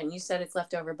things are different. You said it's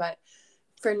left over, but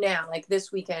for now, like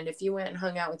this weekend, if you went and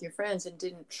hung out with your friends and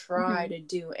didn't try Mm-hmm. to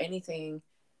do anything,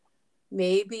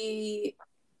 maybe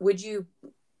would you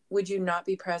not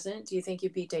be present? Do you think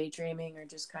you'd be daydreaming or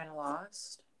just kind of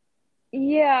lost?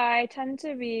 Yeah, I tend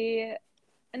to be,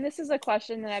 and this is a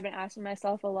question that I've been asking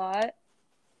myself a lot,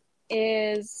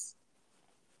 is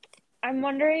I'm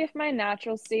wondering if my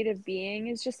natural state of being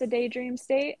is just a daydream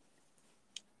state.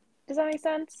 Does that make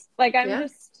sense? Like I'm Yeah.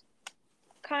 just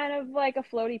kind of like a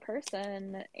floaty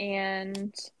person,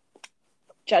 and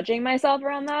judging myself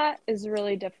around that is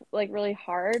really like really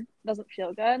hard. Doesn't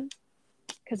feel good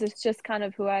because it's just kind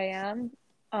of who I am.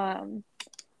 Um,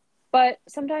 but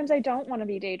sometimes I don't want to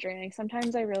be daydreaming.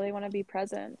 Sometimes I really want to be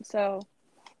present. So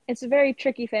it's a very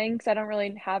tricky thing because I don't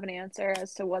really have an answer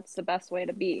as to what's the best way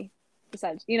to be.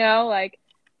 Besides, you know, like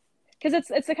because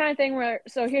it's the kind of thing where,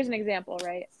 so here's an example,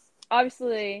 right?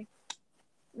 Obviously,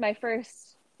 my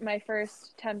first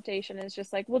temptation is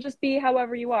just like, well, just be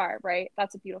however you are, right?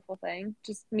 That's a beautiful thing.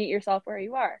 Just meet yourself where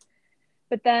you are.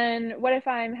 But then what if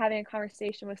I'm having a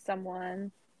conversation with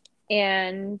someone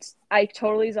and I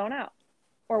totally zone out?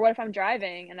 Or what if I'm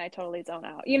driving and I totally zone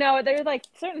out? You know, there's like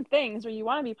certain things where you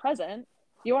want to be present.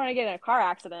 You want to get in a car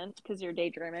accident because you're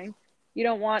daydreaming. You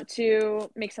don't want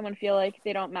to make someone feel like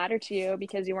they don't matter to you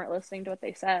because you weren't listening to what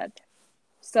they said.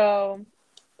 So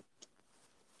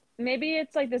maybe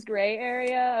it's like this gray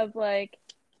area of like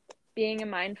being a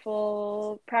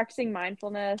mindful, practicing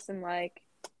mindfulness and like,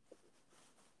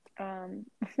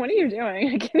 what are you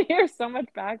doing? I can hear so much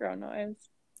background noise.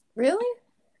 Really?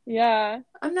 Yeah,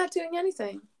 I'm not doing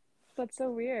anything. that's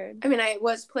so weird. I mean, I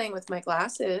was playing with my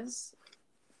glasses.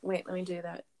 Wait, let me do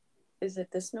that. Is it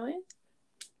this noise?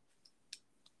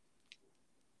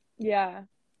 Yeah.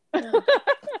 No.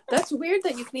 That's weird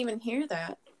that you can even hear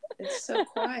that. It's so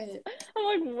quiet. I'm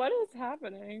like, what is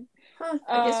happening? Huh.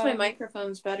 I guess my Um,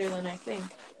 microphone's better than I think.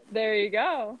 there you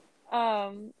go.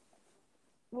 Um,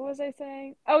 what was I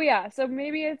saying? Oh yeah, so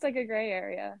maybe it's like a gray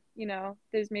area, you know.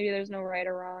 There's no right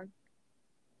or wrong.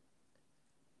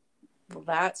 Well,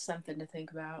 that's something to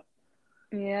think about.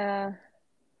 Yeah.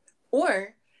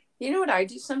 Or, you know what I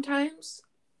do sometimes?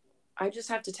 I just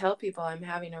have to tell people I'm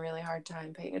having a really hard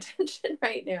time paying attention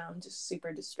right now. I'm just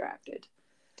super distracted.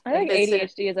 I Like if think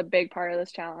it's in, ADHD is a big part of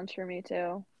this challenge for me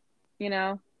too, you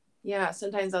know? yeah,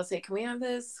 sometimes I'll say, "Can we have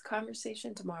this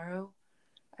conversation tomorrow?"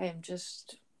 I am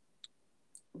just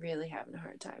really having a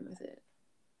hard time with it.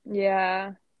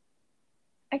 Yeah.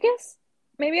 I guess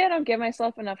maybe I don't give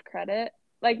myself enough credit.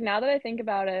 Like now that I think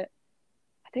about it,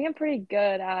 I think I'm pretty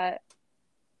good at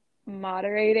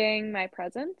moderating my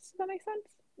presence, if that makes sense.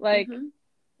 Like Mm-hmm.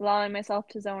 allowing myself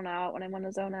to zone out when I want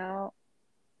to zone out.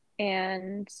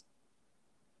 And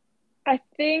I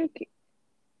think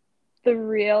the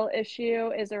real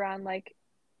issue is around like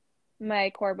my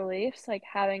core beliefs, like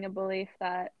having a belief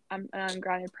that I'm an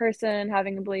ungrounded person,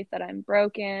 having a belief that I'm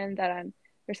broken, that I'm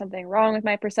there's something wrong with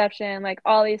my perception, like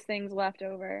all these things left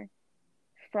over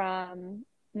from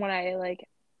when I like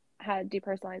had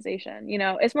depersonalization. You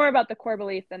know, it's more about the core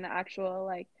belief than the actual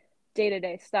like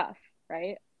day-to-day stuff,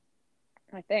 right?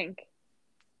 I think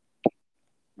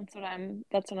that's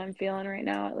what I'm feeling right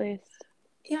now at least.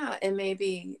 Yeah, and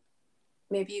maybe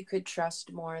you could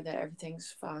trust more that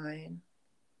everything's fine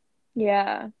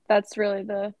Yeah, that's really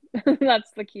the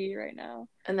that's the key right now.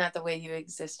 and that the way you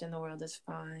exist in the world is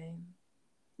fine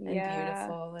and Yeah.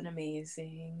 beautiful and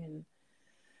amazing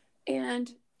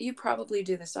and you probably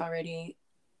do this already,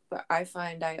 but I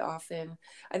find I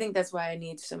think that's why I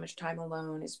need so much time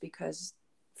alone is because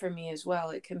for me as well.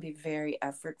 It can be very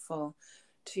effortful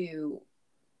to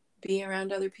be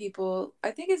around other people.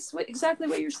 I think it's exactly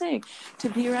what you're saying. To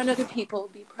be around other people,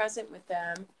 be present with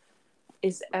them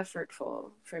is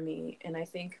effortful for me. And I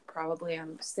think probably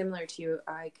I'm similar to you.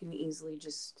 I can easily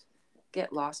just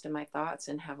get lost in my thoughts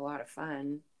and have a lot of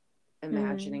fun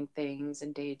imagining things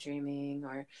and daydreaming,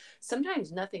 or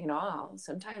sometimes nothing at all.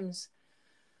 Sometimes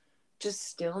just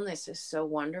stillness is so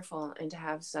wonderful. And to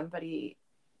have somebody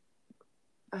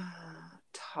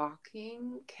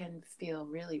talking can feel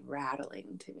really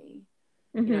rattling to me.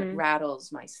 You know, it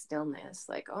rattles my stillness.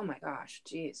 Like, oh my gosh,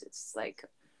 geez, it's like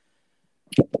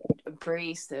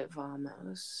abrasive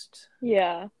almost.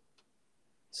 Yeah.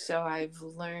 So I've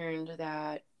learned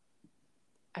that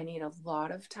I need a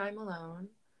lot of time alone,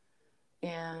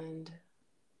 and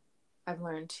I've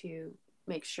learned to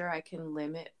make sure I can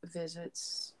limit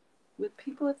visits with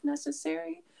people if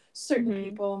necessary. Certain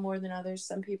people more than others.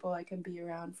 Some people I can be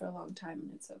around for a long time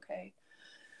and it's okay.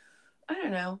 I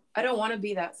don't know. I don't want to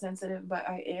be that sensitive, but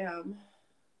I am.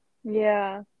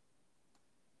 Yeah.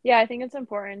 Yeah, I think it's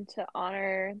important to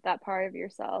honor that part of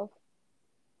yourself.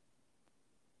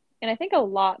 And I think a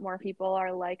lot more people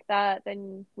are like that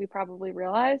than we probably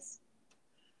realize.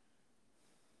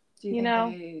 Do you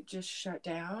think they just shut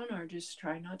down, or just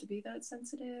try not to be that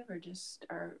sensitive, or just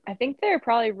are? I think they're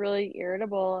probably really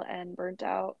irritable and burnt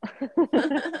out.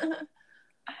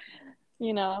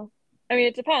 You know, I mean,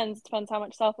 it depends. It depends how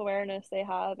much self-awareness they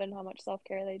have and how much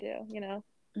self-care they do, you know.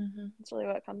 It's really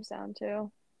what it comes down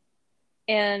to.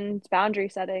 And boundary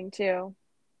setting too.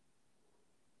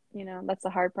 You know, that's the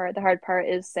hard part. The hard part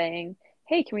is saying,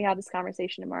 hey, can we have this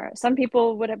conversation tomorrow? Some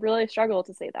people would have really struggled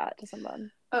to say that to someone.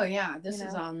 Oh yeah, this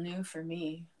is all new for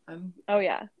me. Oh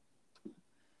yeah.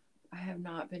 I have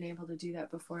not been able to do that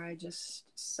before. I just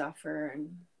suffer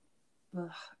and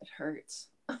it hurts.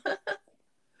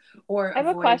 Or I have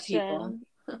a avoid question.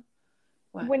 people.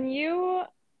 What? When you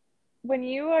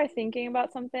are thinking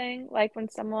about something, like when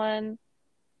someone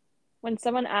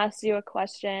asks you a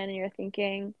question and you're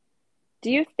thinking,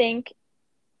 do you think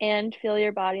and feel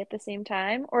your body at the same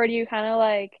time, or do you kind of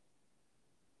like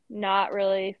not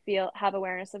really have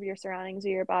awareness of your surroundings or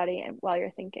your body and while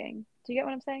you're thinking? Do you get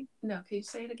what I'm saying? No, can you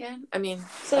say it again? I mean,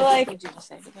 so I like just need you to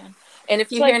say it again. And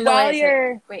if you so hear like while noises,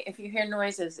 you're if you hear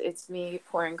noises, it's me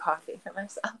pouring coffee for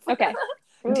myself. okay.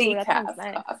 Ooh, that sounds Decaf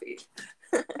nice. coffee.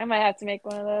 I might have to make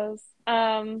one of those.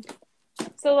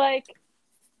 So like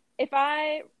if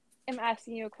I am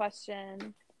asking you a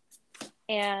question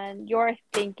and you're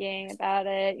thinking about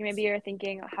it, maybe you're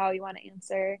thinking how you want to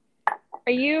answer.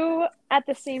 Are you at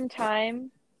the same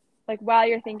time, like while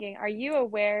you're thinking, are you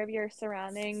aware of your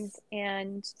surroundings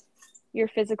and your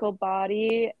physical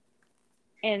body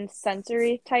and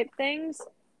sensory type things?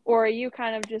 Or are you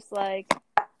kind of just like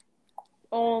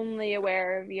only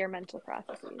aware of your mental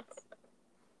processes?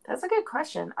 That's a good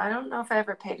question. I don't know if I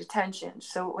ever paid attention.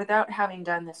 So without having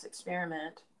done this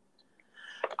experiment,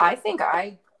 I think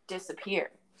I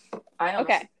disappear.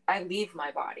 I leave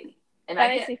my body. And that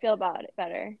makes me feel about it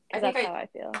better, because that's how I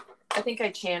feel. I think I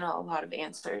channel a lot of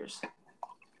answers.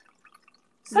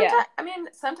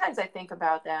 Sometimes I think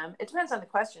about them. It depends on the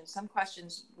question. Some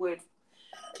questions would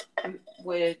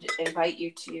invite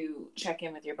you to check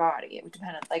in with your body. It would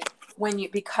depend on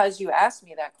because you asked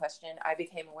me that question, I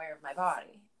became aware of my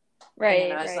body. Right.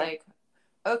 And then I was like,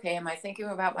 okay, am I thinking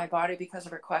about my body because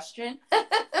of her question?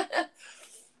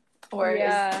 Or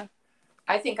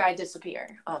I think I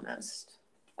disappear almost.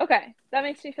 Okay, that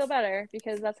makes me feel better,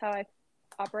 because that's how I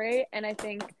operate. And I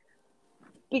think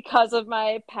because of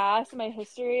my past, my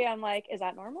history, I'm like, is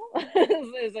that normal?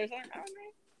 Is there something wrong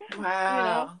with me? Wow. You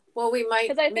know? Well, we might.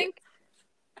 Because I think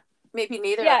maybe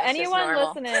neither of us anyone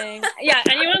is normal.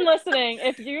 Anyone listening,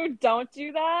 if you don't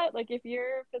do that, like if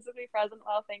you're physically present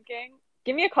while thinking,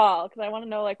 give me a call, because I want to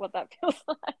know like what that feels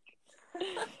like.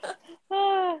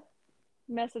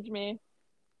 Message me.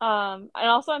 And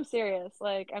also I'm serious.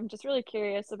 Like I'm just really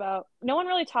curious about, no one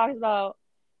really talks about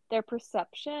their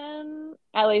perception,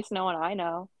 at least no one I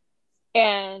know.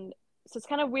 And so it's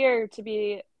kind of weird to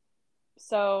be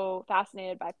so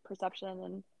fascinated by perception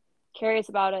and curious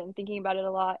about it and thinking about it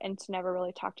a lot, and to never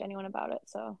really talk to anyone about it.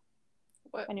 So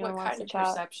what kind of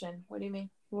perception? What do you mean?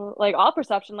 Well, like all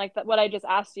perception, like what I just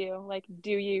asked you, like,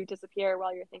 do you disappear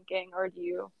while you're thinking, or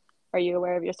are you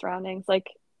aware of your surroundings? Like,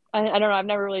 I don't know. I've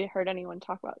never really heard anyone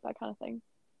talk about that kind of thing.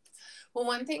 Well,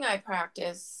 one thing I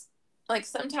practice, like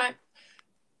sometimes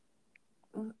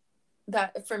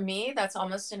that for me, that's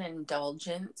almost an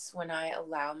indulgence when I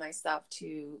allow myself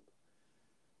to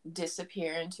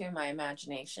disappear into my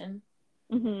imagination.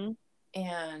 Mm-hmm.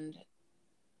 And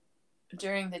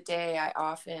during the day,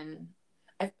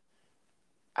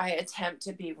 I attempt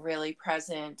to be really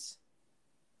present,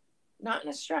 not in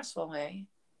a stressful way,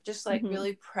 just like Mm-hmm.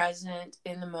 really present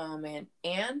in the moment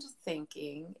and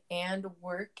thinking and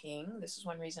working. This is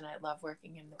one reason I love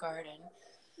working in the garden.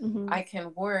 Mm-hmm. I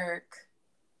can work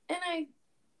and I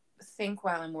think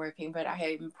while I'm working, but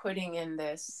I am putting in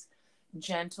this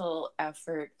gentle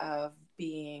effort of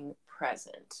being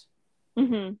present.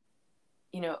 Mm-hmm.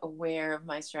 Aware of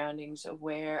my surroundings,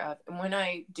 aware of, and when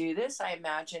I do this, I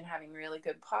imagine having really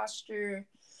good posture.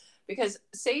 Because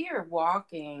say you're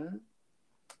walking,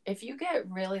 if you get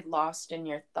really lost in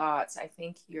your thoughts, I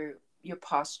think your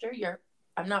posture,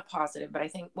 I'm not positive, but I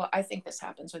think this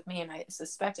happens with me, and I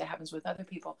suspect it happens with other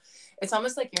people. It's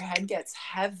almost like your head gets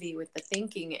heavy with the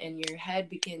thinking, and your head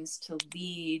begins to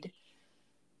lead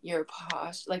your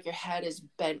posture, like your head is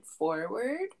bent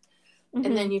forward, and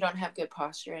Mm-hmm. then you don't have good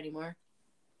posture anymore.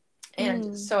 And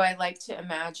Mm-hmm. so I like to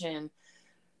imagine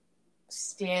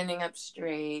standing up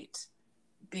straight,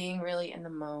 being really in the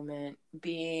moment,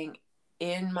 being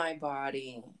in my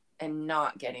body, and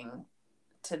not getting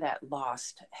to that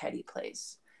lost, heady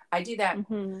place. I do that.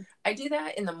 Mm-hmm. I do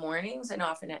that in the mornings and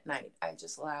often at night. I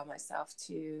just allow myself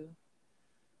to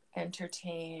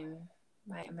entertain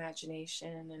my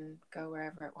imagination and go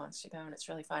wherever it wants to go, and it's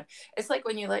really fun. It's like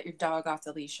when you let your dog off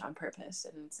the leash on purpose,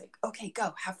 and it's like, okay,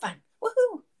 go, have fun,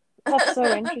 woohoo! That's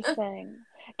so interesting.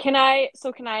 Can I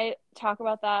talk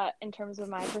about that in terms of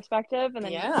my perspective, and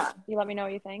then Yeah. you let me know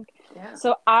what you think? Yeah.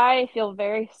 So I feel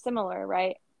very similar,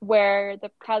 right? Where the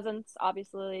presence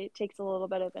obviously takes a little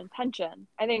bit of intention.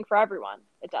 I think for everyone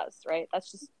it does, right?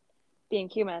 That's just being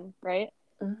human, right?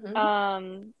 Mm-hmm.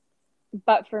 Um,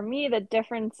 but for me, the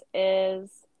difference is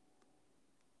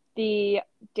the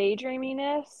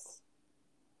daydreaminess.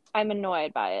 I'm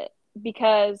annoyed by it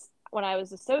because when I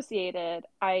was associated,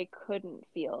 I couldn't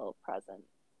feel present.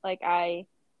 Like I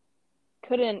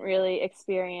couldn't really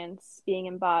experience being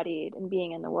embodied and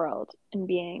being in the world and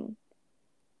being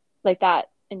like that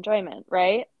enjoyment,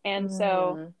 right? And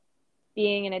so Mm.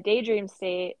 being in a daydream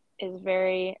state is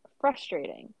very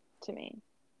frustrating to me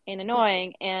and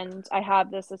annoying. And I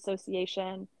have this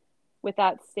association with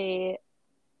that state.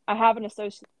 I have an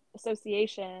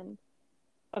association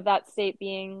of that state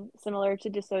being similar to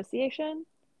dissociation.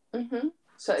 Mm-hmm.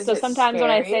 So is So it sometimes when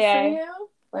I scary say for you?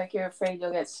 Like you're afraid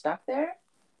you'll get stuck there?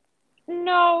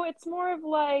 no, it's more of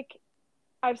like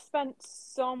I've spent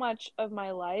so much of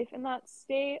my life in that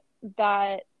state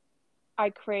that I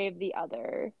crave the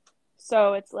other.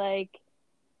 So it's like,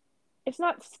 it's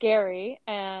not scary,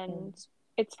 Mm. and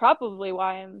it's probably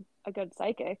why I'm a good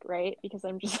psychic, right? Because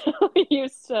I'm just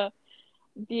used to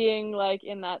being like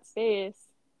in that space.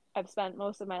 I've spent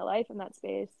most of my life in that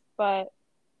space, but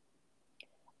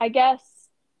I guess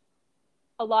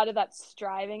a lot of that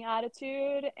striving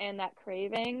attitude and that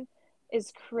craving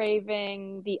is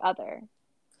craving the other,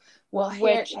 Well,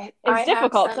 here which I is have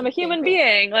difficult because I'm a something human for you.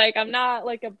 being. Like, I'm not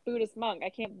like a Buddhist monk. I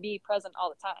can't be present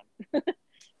all the time, you know?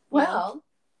 Well,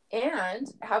 and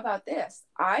how about this?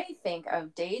 I think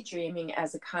of daydreaming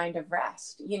as a kind of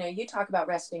rest. You talk about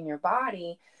resting your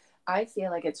body. I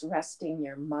feel like it's resting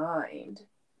your mind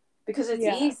because it's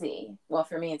Yeah. easy. Well,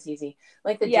 for me, it's easy.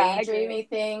 Like the Yeah, I agree. daydreaming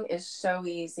thing is so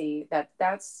easy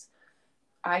that's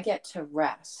I get to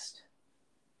rest.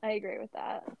 I agree with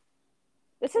that.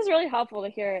 This is really helpful to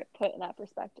hear it put in that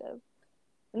perspective.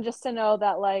 And just to know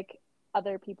that like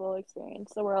other people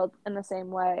experience the world in the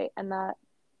same way and that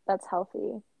that's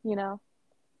healthy, you know?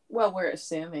 Well, we're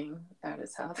assuming that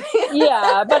is healthy.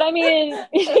 Yeah, but I mean,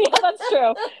 yeah, that's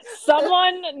true.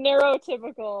 Someone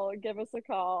neurotypical give us a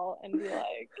call and be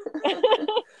like,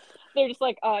 they're just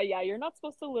like, yeah, you're not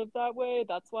supposed to live that way.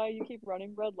 That's why you keep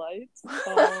running red lights.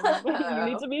 You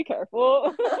need to be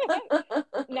careful.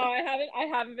 No, I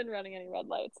haven't been running any red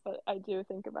lights, but I do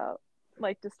think about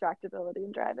like distractibility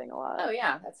and driving a lot. Oh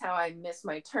yeah, that's how I miss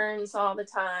my turns all the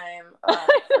time.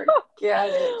 Forget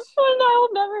it. And I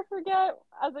will never forget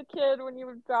as a kid when you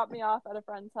would drop me off at a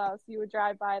friend's house, you would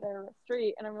drive by their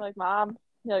street, and I'm like, Mom,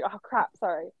 you're like, oh crap,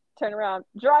 sorry, turn around,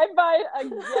 drive by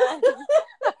again.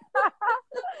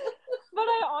 But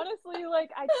I honestly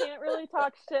like I can't really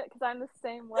talk shit because I'm the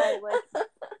same way. Like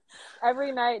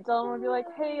every night, Dylan would be like,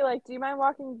 "Hey, like, do you mind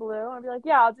walking blue?" And I'd be like,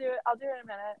 "Yeah, I'll do it. I'll do it in a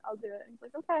minute. I'll do it." And he's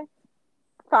like, "Okay."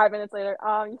 5 minutes later,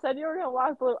 you said you were gonna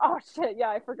walk blue. Oh shit, yeah,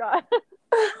 I forgot.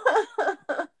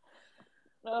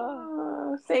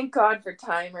 Oh, thank God for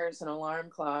timers and alarm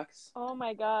clocks. Oh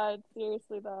my god,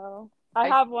 seriously though. I I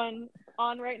have one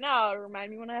on right now to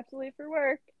remind me when I have to leave for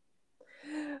work.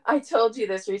 I told you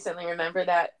this recently. Remember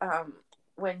that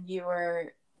when you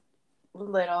were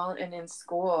little and in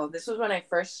school, this was when I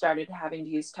first started having to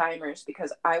use timers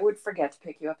because I would forget to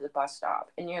pick you up at the bus stop,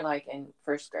 and you're like in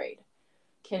first grade,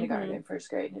 kindergarten, Mm-hmm. and first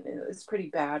grade, and it's pretty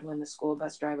bad when the school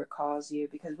bus driver calls you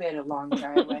because we had a long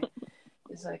driveway.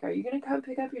 He's like, "Are you gonna come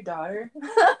pick up your daughter?"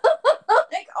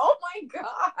 Like, oh my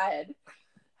god,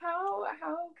 how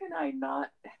can I not?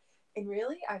 And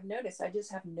really, I've noticed I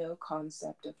just have no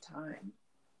concept of time.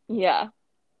 Yeah.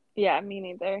 Yeah, me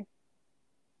neither.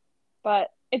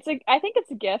 But I think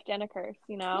it's a gift and a curse,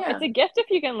 you know? It's Yeah, a gift if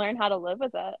you can learn how to live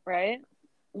with it, right?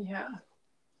 yeah,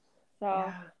 So,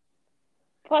 yeah.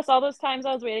 plus all those times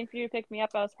I was waiting for you to pick me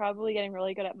up, I was probably getting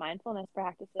really good at mindfulness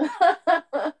practices.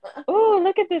 Oh,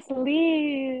 look at this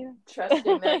leaf.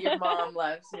 Trusting that your mom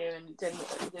loves you and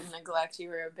didn't neglect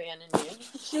you or abandon you.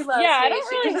 She Yeah, loves me.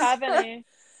 She just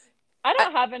I I,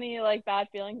 don't have any like bad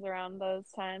feelings around those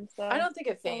times, I so don't think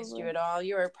it phased you probably. at all.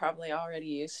 You were probably already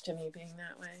used to me being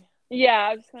that way. Yeah,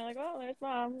 I was just kind of like, oh, there's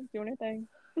mom doing her thing.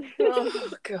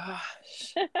 Oh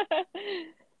gosh.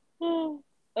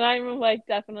 And I'm like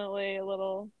definitely a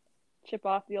little chip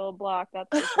off the old block, that's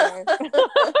for sure.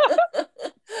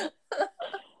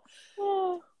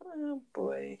 Oh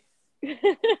boy. I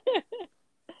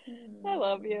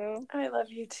love you. I love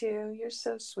you too. You're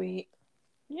so sweet.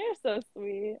 You're so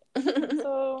sweet. I'm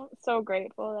so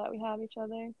grateful that we have each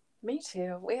other. Me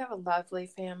too. We have a lovely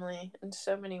family in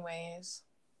so many ways.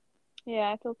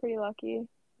 Yeah, I feel pretty lucky.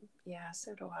 Yeah,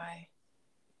 so do I.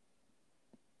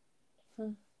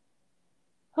 Hmm.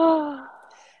 Oh,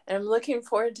 And I'm looking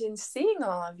forward to seeing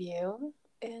all of you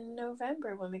in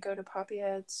November when we go to Poppy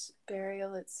Ed's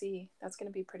burial at sea. That's going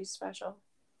to be pretty special.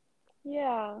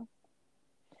 yeah.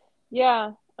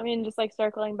 Yeah. I mean, just like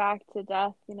circling back to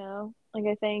death, you know?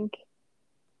 Like,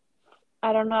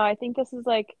 I don't know. I think this is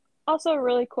like also a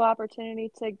really cool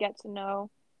opportunity to get to know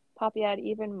Poppy Ed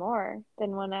even more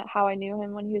than how I knew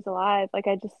him when he was alive.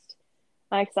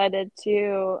 I'm excited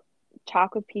to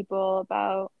talk with people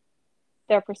about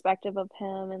their perspective of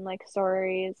him and like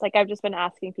stories. Like, I've just been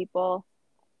asking people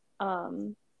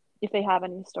um, if they have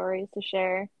any stories to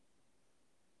share.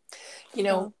 You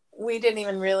know, So, we didn't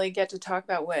even really get to talk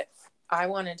about what I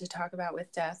wanted to talk about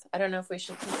with death. I don't know if we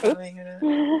should keep oops. going or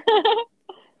not.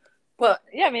 Well,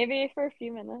 Yeah, maybe for a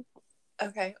few minutes.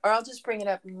 okay. Or I'll just bring it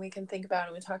up and we can think about it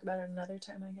and we talk about it another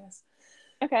time, I guess.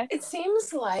 Okay. It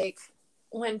seems like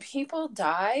when people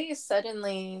die,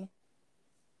 suddenly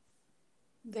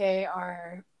they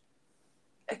are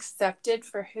accepted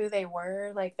for who they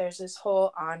were. Like there's this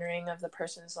whole honoring of the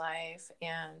person's life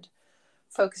and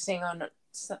focusing on,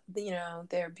 you know,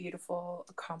 their beautiful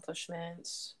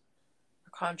accomplishments or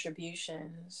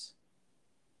contributions.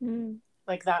 Mm-hmm.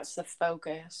 Like that's the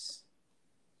focus.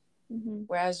 Mm-hmm.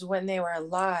 Whereas when they were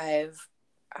alive,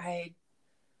 I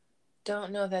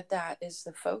don't know that that is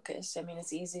the focus. I mean,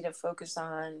 it's easy to focus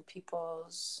on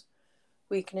people's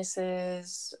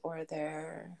weaknesses or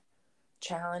their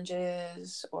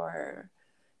challenges or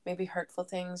maybe hurtful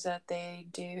things that they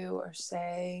do or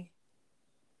say.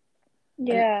 And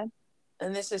Yeah.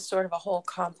 and this is sort of a whole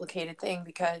complicated thing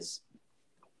because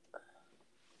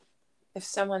if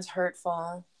someone's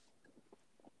hurtful,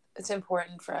 it's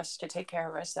important for us to take care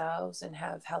of ourselves and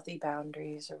have healthy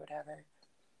boundaries or whatever.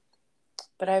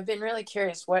 But I've been really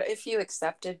curious, what if you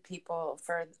accepted people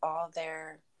for all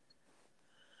their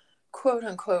quote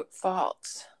unquote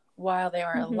faults while they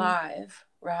were Mm-hmm. alive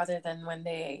rather than when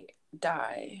they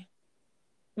die?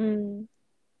 Mm.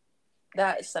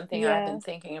 That is something I've been Yeah.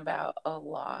 thinking about a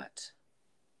lot.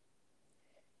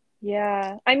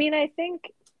 Yeah. I mean, I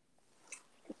think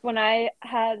when I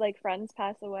had like friends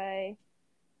pass away,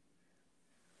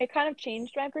 it kind of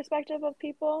changed my perspective of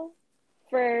people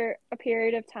for a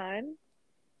period of time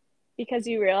because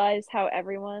you realize how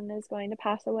everyone is going to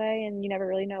pass away and you never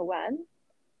really know when.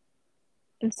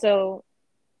 And so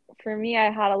for me,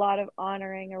 I had a lot of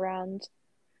honoring around,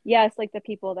 yes, like the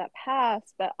people that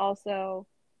passed, but also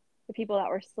the people that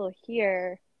were still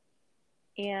here.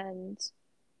 And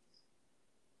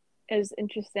it was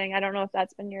interesting. I don't know if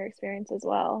that's been your experience as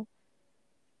well.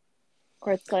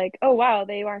 Or it's like, oh wow,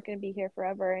 they aren't going to be here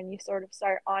forever, and you sort of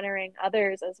start honoring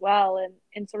others as well,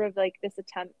 and sort of like this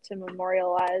attempt to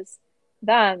memorialize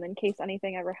them in case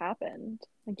anything ever happened.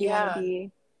 Like you want to Yeah.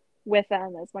 be with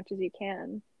them as much as you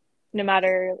can, no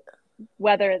matter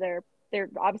whether they're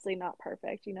obviously not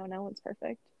perfect. You know, no one's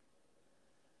perfect.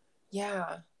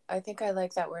 Yeah. I think I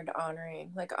like that word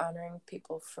honoring, like honoring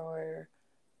people for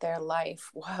their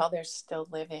life while they're still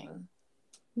living.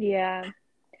 Yeah.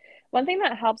 One thing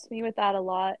that helps me with that a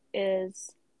lot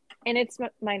is, and it's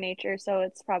my nature, so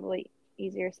it's probably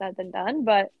easier said than done,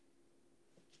 but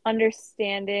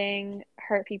understanding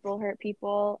hurt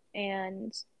people,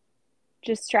 and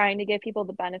just trying to give people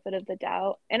the benefit of the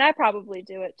doubt. And I probably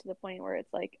do it to the point where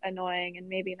it's like annoying and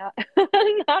maybe not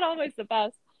not always the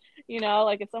best.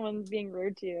 Like if someone's being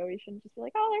rude to you, you shouldn't just be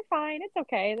like, "Oh, they're fine. It's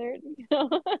okay."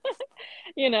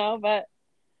 But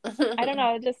I don't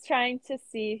know, just trying to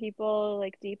see people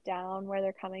like deep down where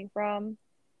they're coming from.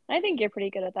 And I think you're pretty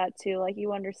good at that too. Like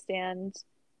you understand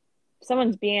if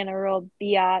someone's being a real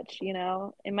biatch,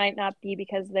 it might not be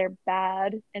because they're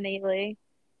bad innately.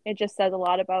 It just says a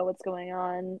lot about what's going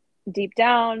on deep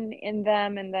down in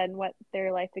them and then what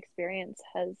their life experience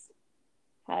has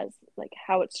like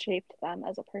how it's shaped them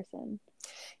as a person.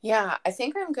 Yeah, I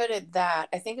think I'm good at that.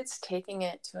 I think it's taking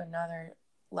it to another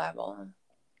level.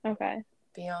 Okay.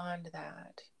 Beyond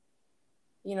that.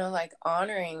 Like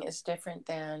honoring is different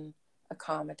than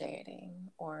accommodating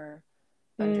or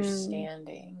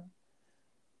understanding.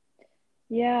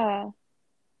 Yeah.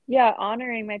 Yeah,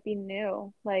 honoring might be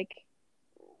new. Like,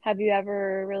 have you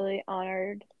ever really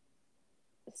honored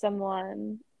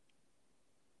someone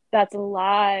that's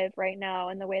alive right now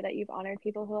in the way that you've honored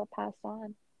people who have passed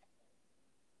on?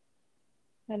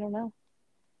 I don't know.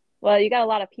 Well, you got a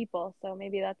lot of people, so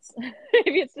maybe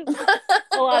maybe it's just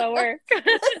a lot of work.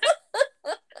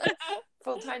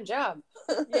 Full-time job.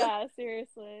 Yeah,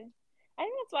 seriously. I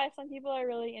think that's why some people are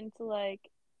really into like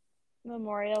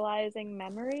memorializing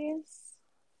memories.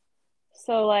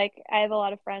 So like I have a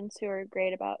lot of friends who are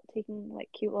great about taking like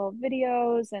cute little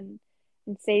videos and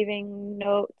saving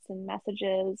notes and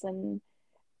messages and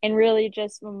really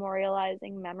just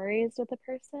memorializing memories with a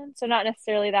person. So not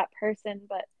necessarily that person,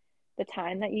 but the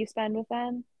time that you spend with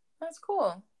them. That's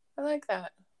cool. I like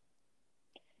that.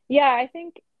 Yeah, I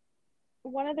think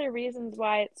one of the reasons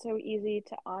why it's so easy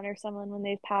to honor someone when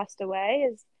they've passed away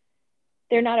is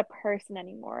they're not a person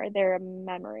anymore. They're a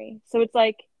memory. So it's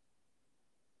like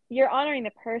you're honoring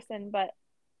the person, but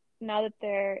now that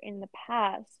they're in the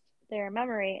past, they're a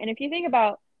memory. And if you think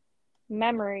about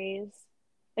memories,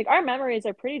 like our memories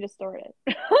are pretty distorted.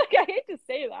 Like I hate to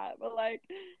say that, but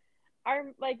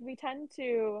we tend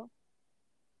to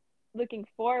looking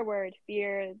forward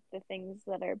fear the things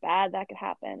that are bad that could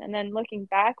happen. And then looking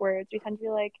backwards, we tend to be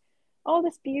like, oh,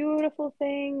 this beautiful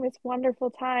thing, this wonderful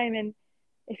time. And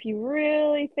if you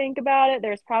really think about it,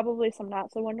 there's probably some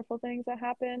not so wonderful things that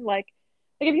happen. Like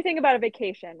if you think about a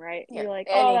vacation, right? Yeah. You're like,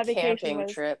 oh, Any that vacation camping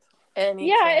was trip. Any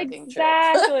yeah, camping trip.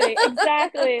 exactly.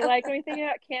 Exactly. Like when we think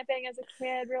about camping as a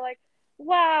kid, we're like,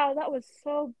 wow, that was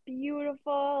so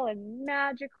beautiful and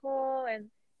magical and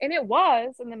it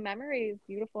was, and the memory is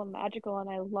beautiful and magical, and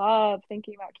I love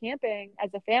thinking about camping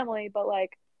as a family, but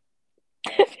like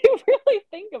if you really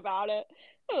think about it,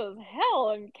 it was hell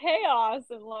and chaos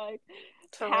and like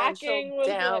Torrential packing was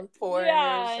like downpours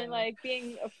yeah, and and like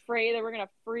being afraid that we're gonna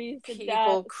freeze to death,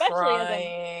 people especially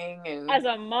crying as and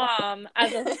a mom,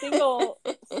 as a single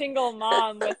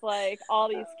mom with like all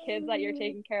these kids that you're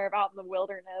taking care of out in the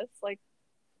wilderness. Like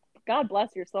God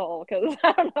bless your soul, because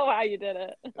I don't know how you did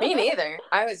it. me neither.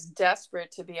 I was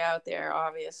desperate to be out there,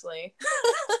 obviously.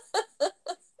 But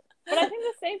I think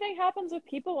the same thing happens with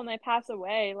people when they pass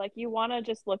away. Like you want to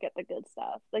just look at the good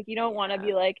stuff. Like you don't want to Yeah.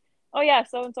 be like, oh yeah,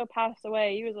 so and so passed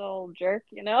away. He was an old jerk,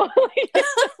 like,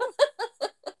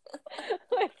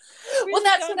 we Well, just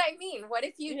that's what don't. I mean. What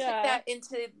if you took Yeah, that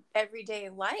into everyday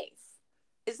life?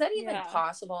 Is that even yeah.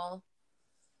 possible?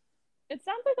 It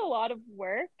sounds like a lot of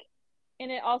work,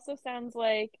 and it also sounds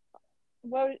like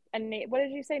what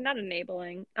did you say? Not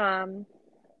enabling.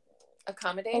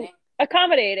 Accommodating?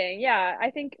 Accommodating. Yeah, I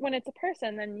think when it's a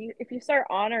person, then if you start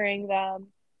honoring them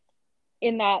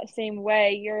in that same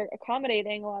way, you're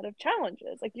accommodating a lot of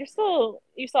challenges. Like you still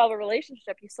have a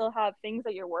relationship, you still have things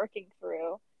that you're working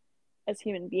through as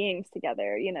human beings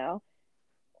together.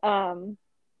 um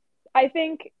I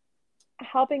think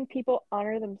helping people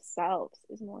honor themselves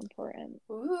is more important.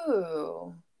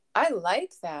 Ooh, I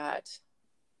like that.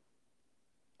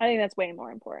 I think that's way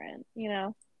more important.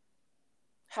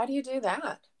 How do you do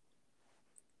that?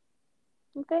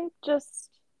 I think just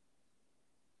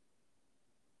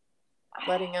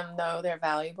Letting them know they're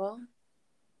valuable?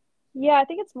 yeah, I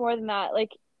think it's more than that.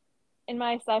 Like in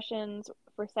my sessions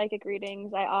for psychic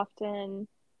readings, I often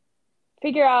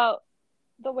figure out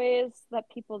the ways that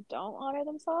people don't honor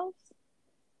themselves.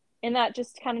 And that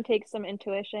just kind of takes some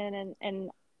intuition and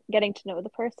getting to know the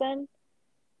person,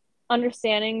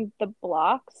 understanding the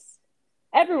blocks.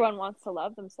 Everyone wants to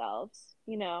love themselves,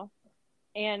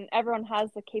 and everyone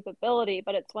has the capability,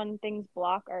 but it's when things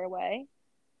block our way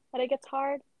that it gets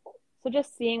hard. So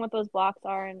just seeing what those blocks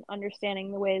are and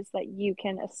understanding the ways that you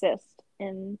can assist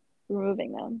in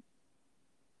removing them,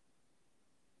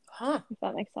 Huh. if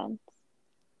that makes sense.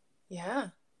 Yeah.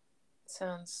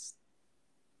 Sounds,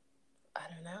 I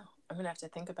don't know. I'm going to have to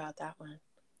think about that one.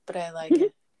 But I like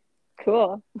it.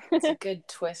 Cool. It's a good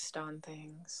twist on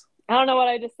things. I don't know what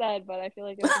I just said, but I feel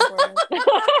like it's important.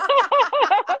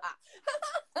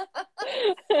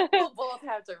 We'll both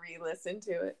have to re-listen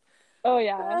to it. Oh,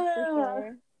 yeah, for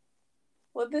sure.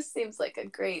 Well, this seems like a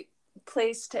great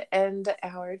place to end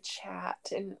our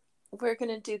chat. And we're going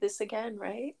to do this again,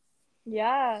 right?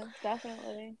 Yeah,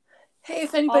 definitely. Hey,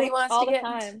 if anybody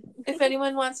if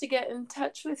anyone wants to get in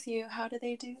touch with you, how do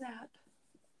they do that?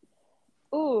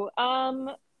 Ooh,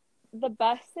 the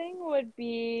best thing would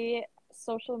be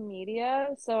social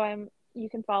media. So you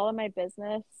can follow my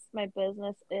business. My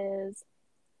business is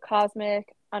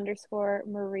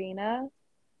cosmic_marina,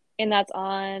 and that's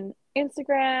on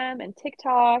Instagram and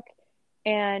TikTok.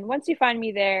 And once you find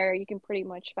me there, you can pretty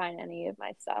much find any of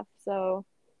my stuff. So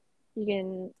you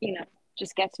can,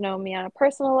 just get to know me on a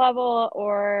personal level,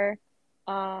 or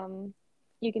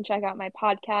you can check out my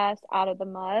podcast, Out of the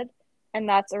Mud, and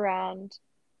that's around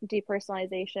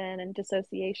depersonalization and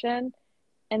dissociation.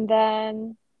 And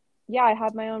then, yeah, I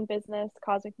have my own business,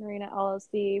 Cosmic Marina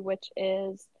LLC, which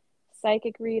is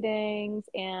psychic readings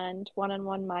and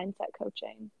one-on-one mindset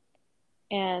coaching.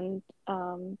 And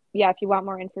yeah, if you want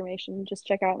more information, just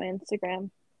check out my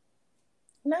Instagram.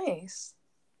 Nice.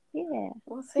 Yeah.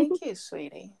 Well, thank you,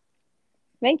 sweetie.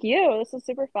 Thank you. This was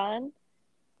super fun.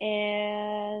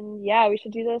 And yeah, we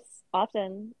should do this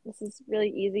often. This is really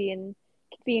easy and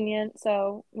convenient,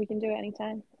 so we can do it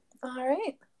anytime. All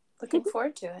right. Looking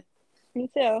forward to it. Me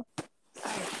too. All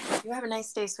right. You have a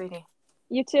nice day, sweetie.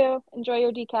 You too. Enjoy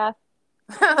your decaf.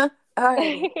 All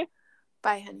right.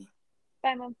 Bye, honey.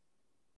 Bye, Mom.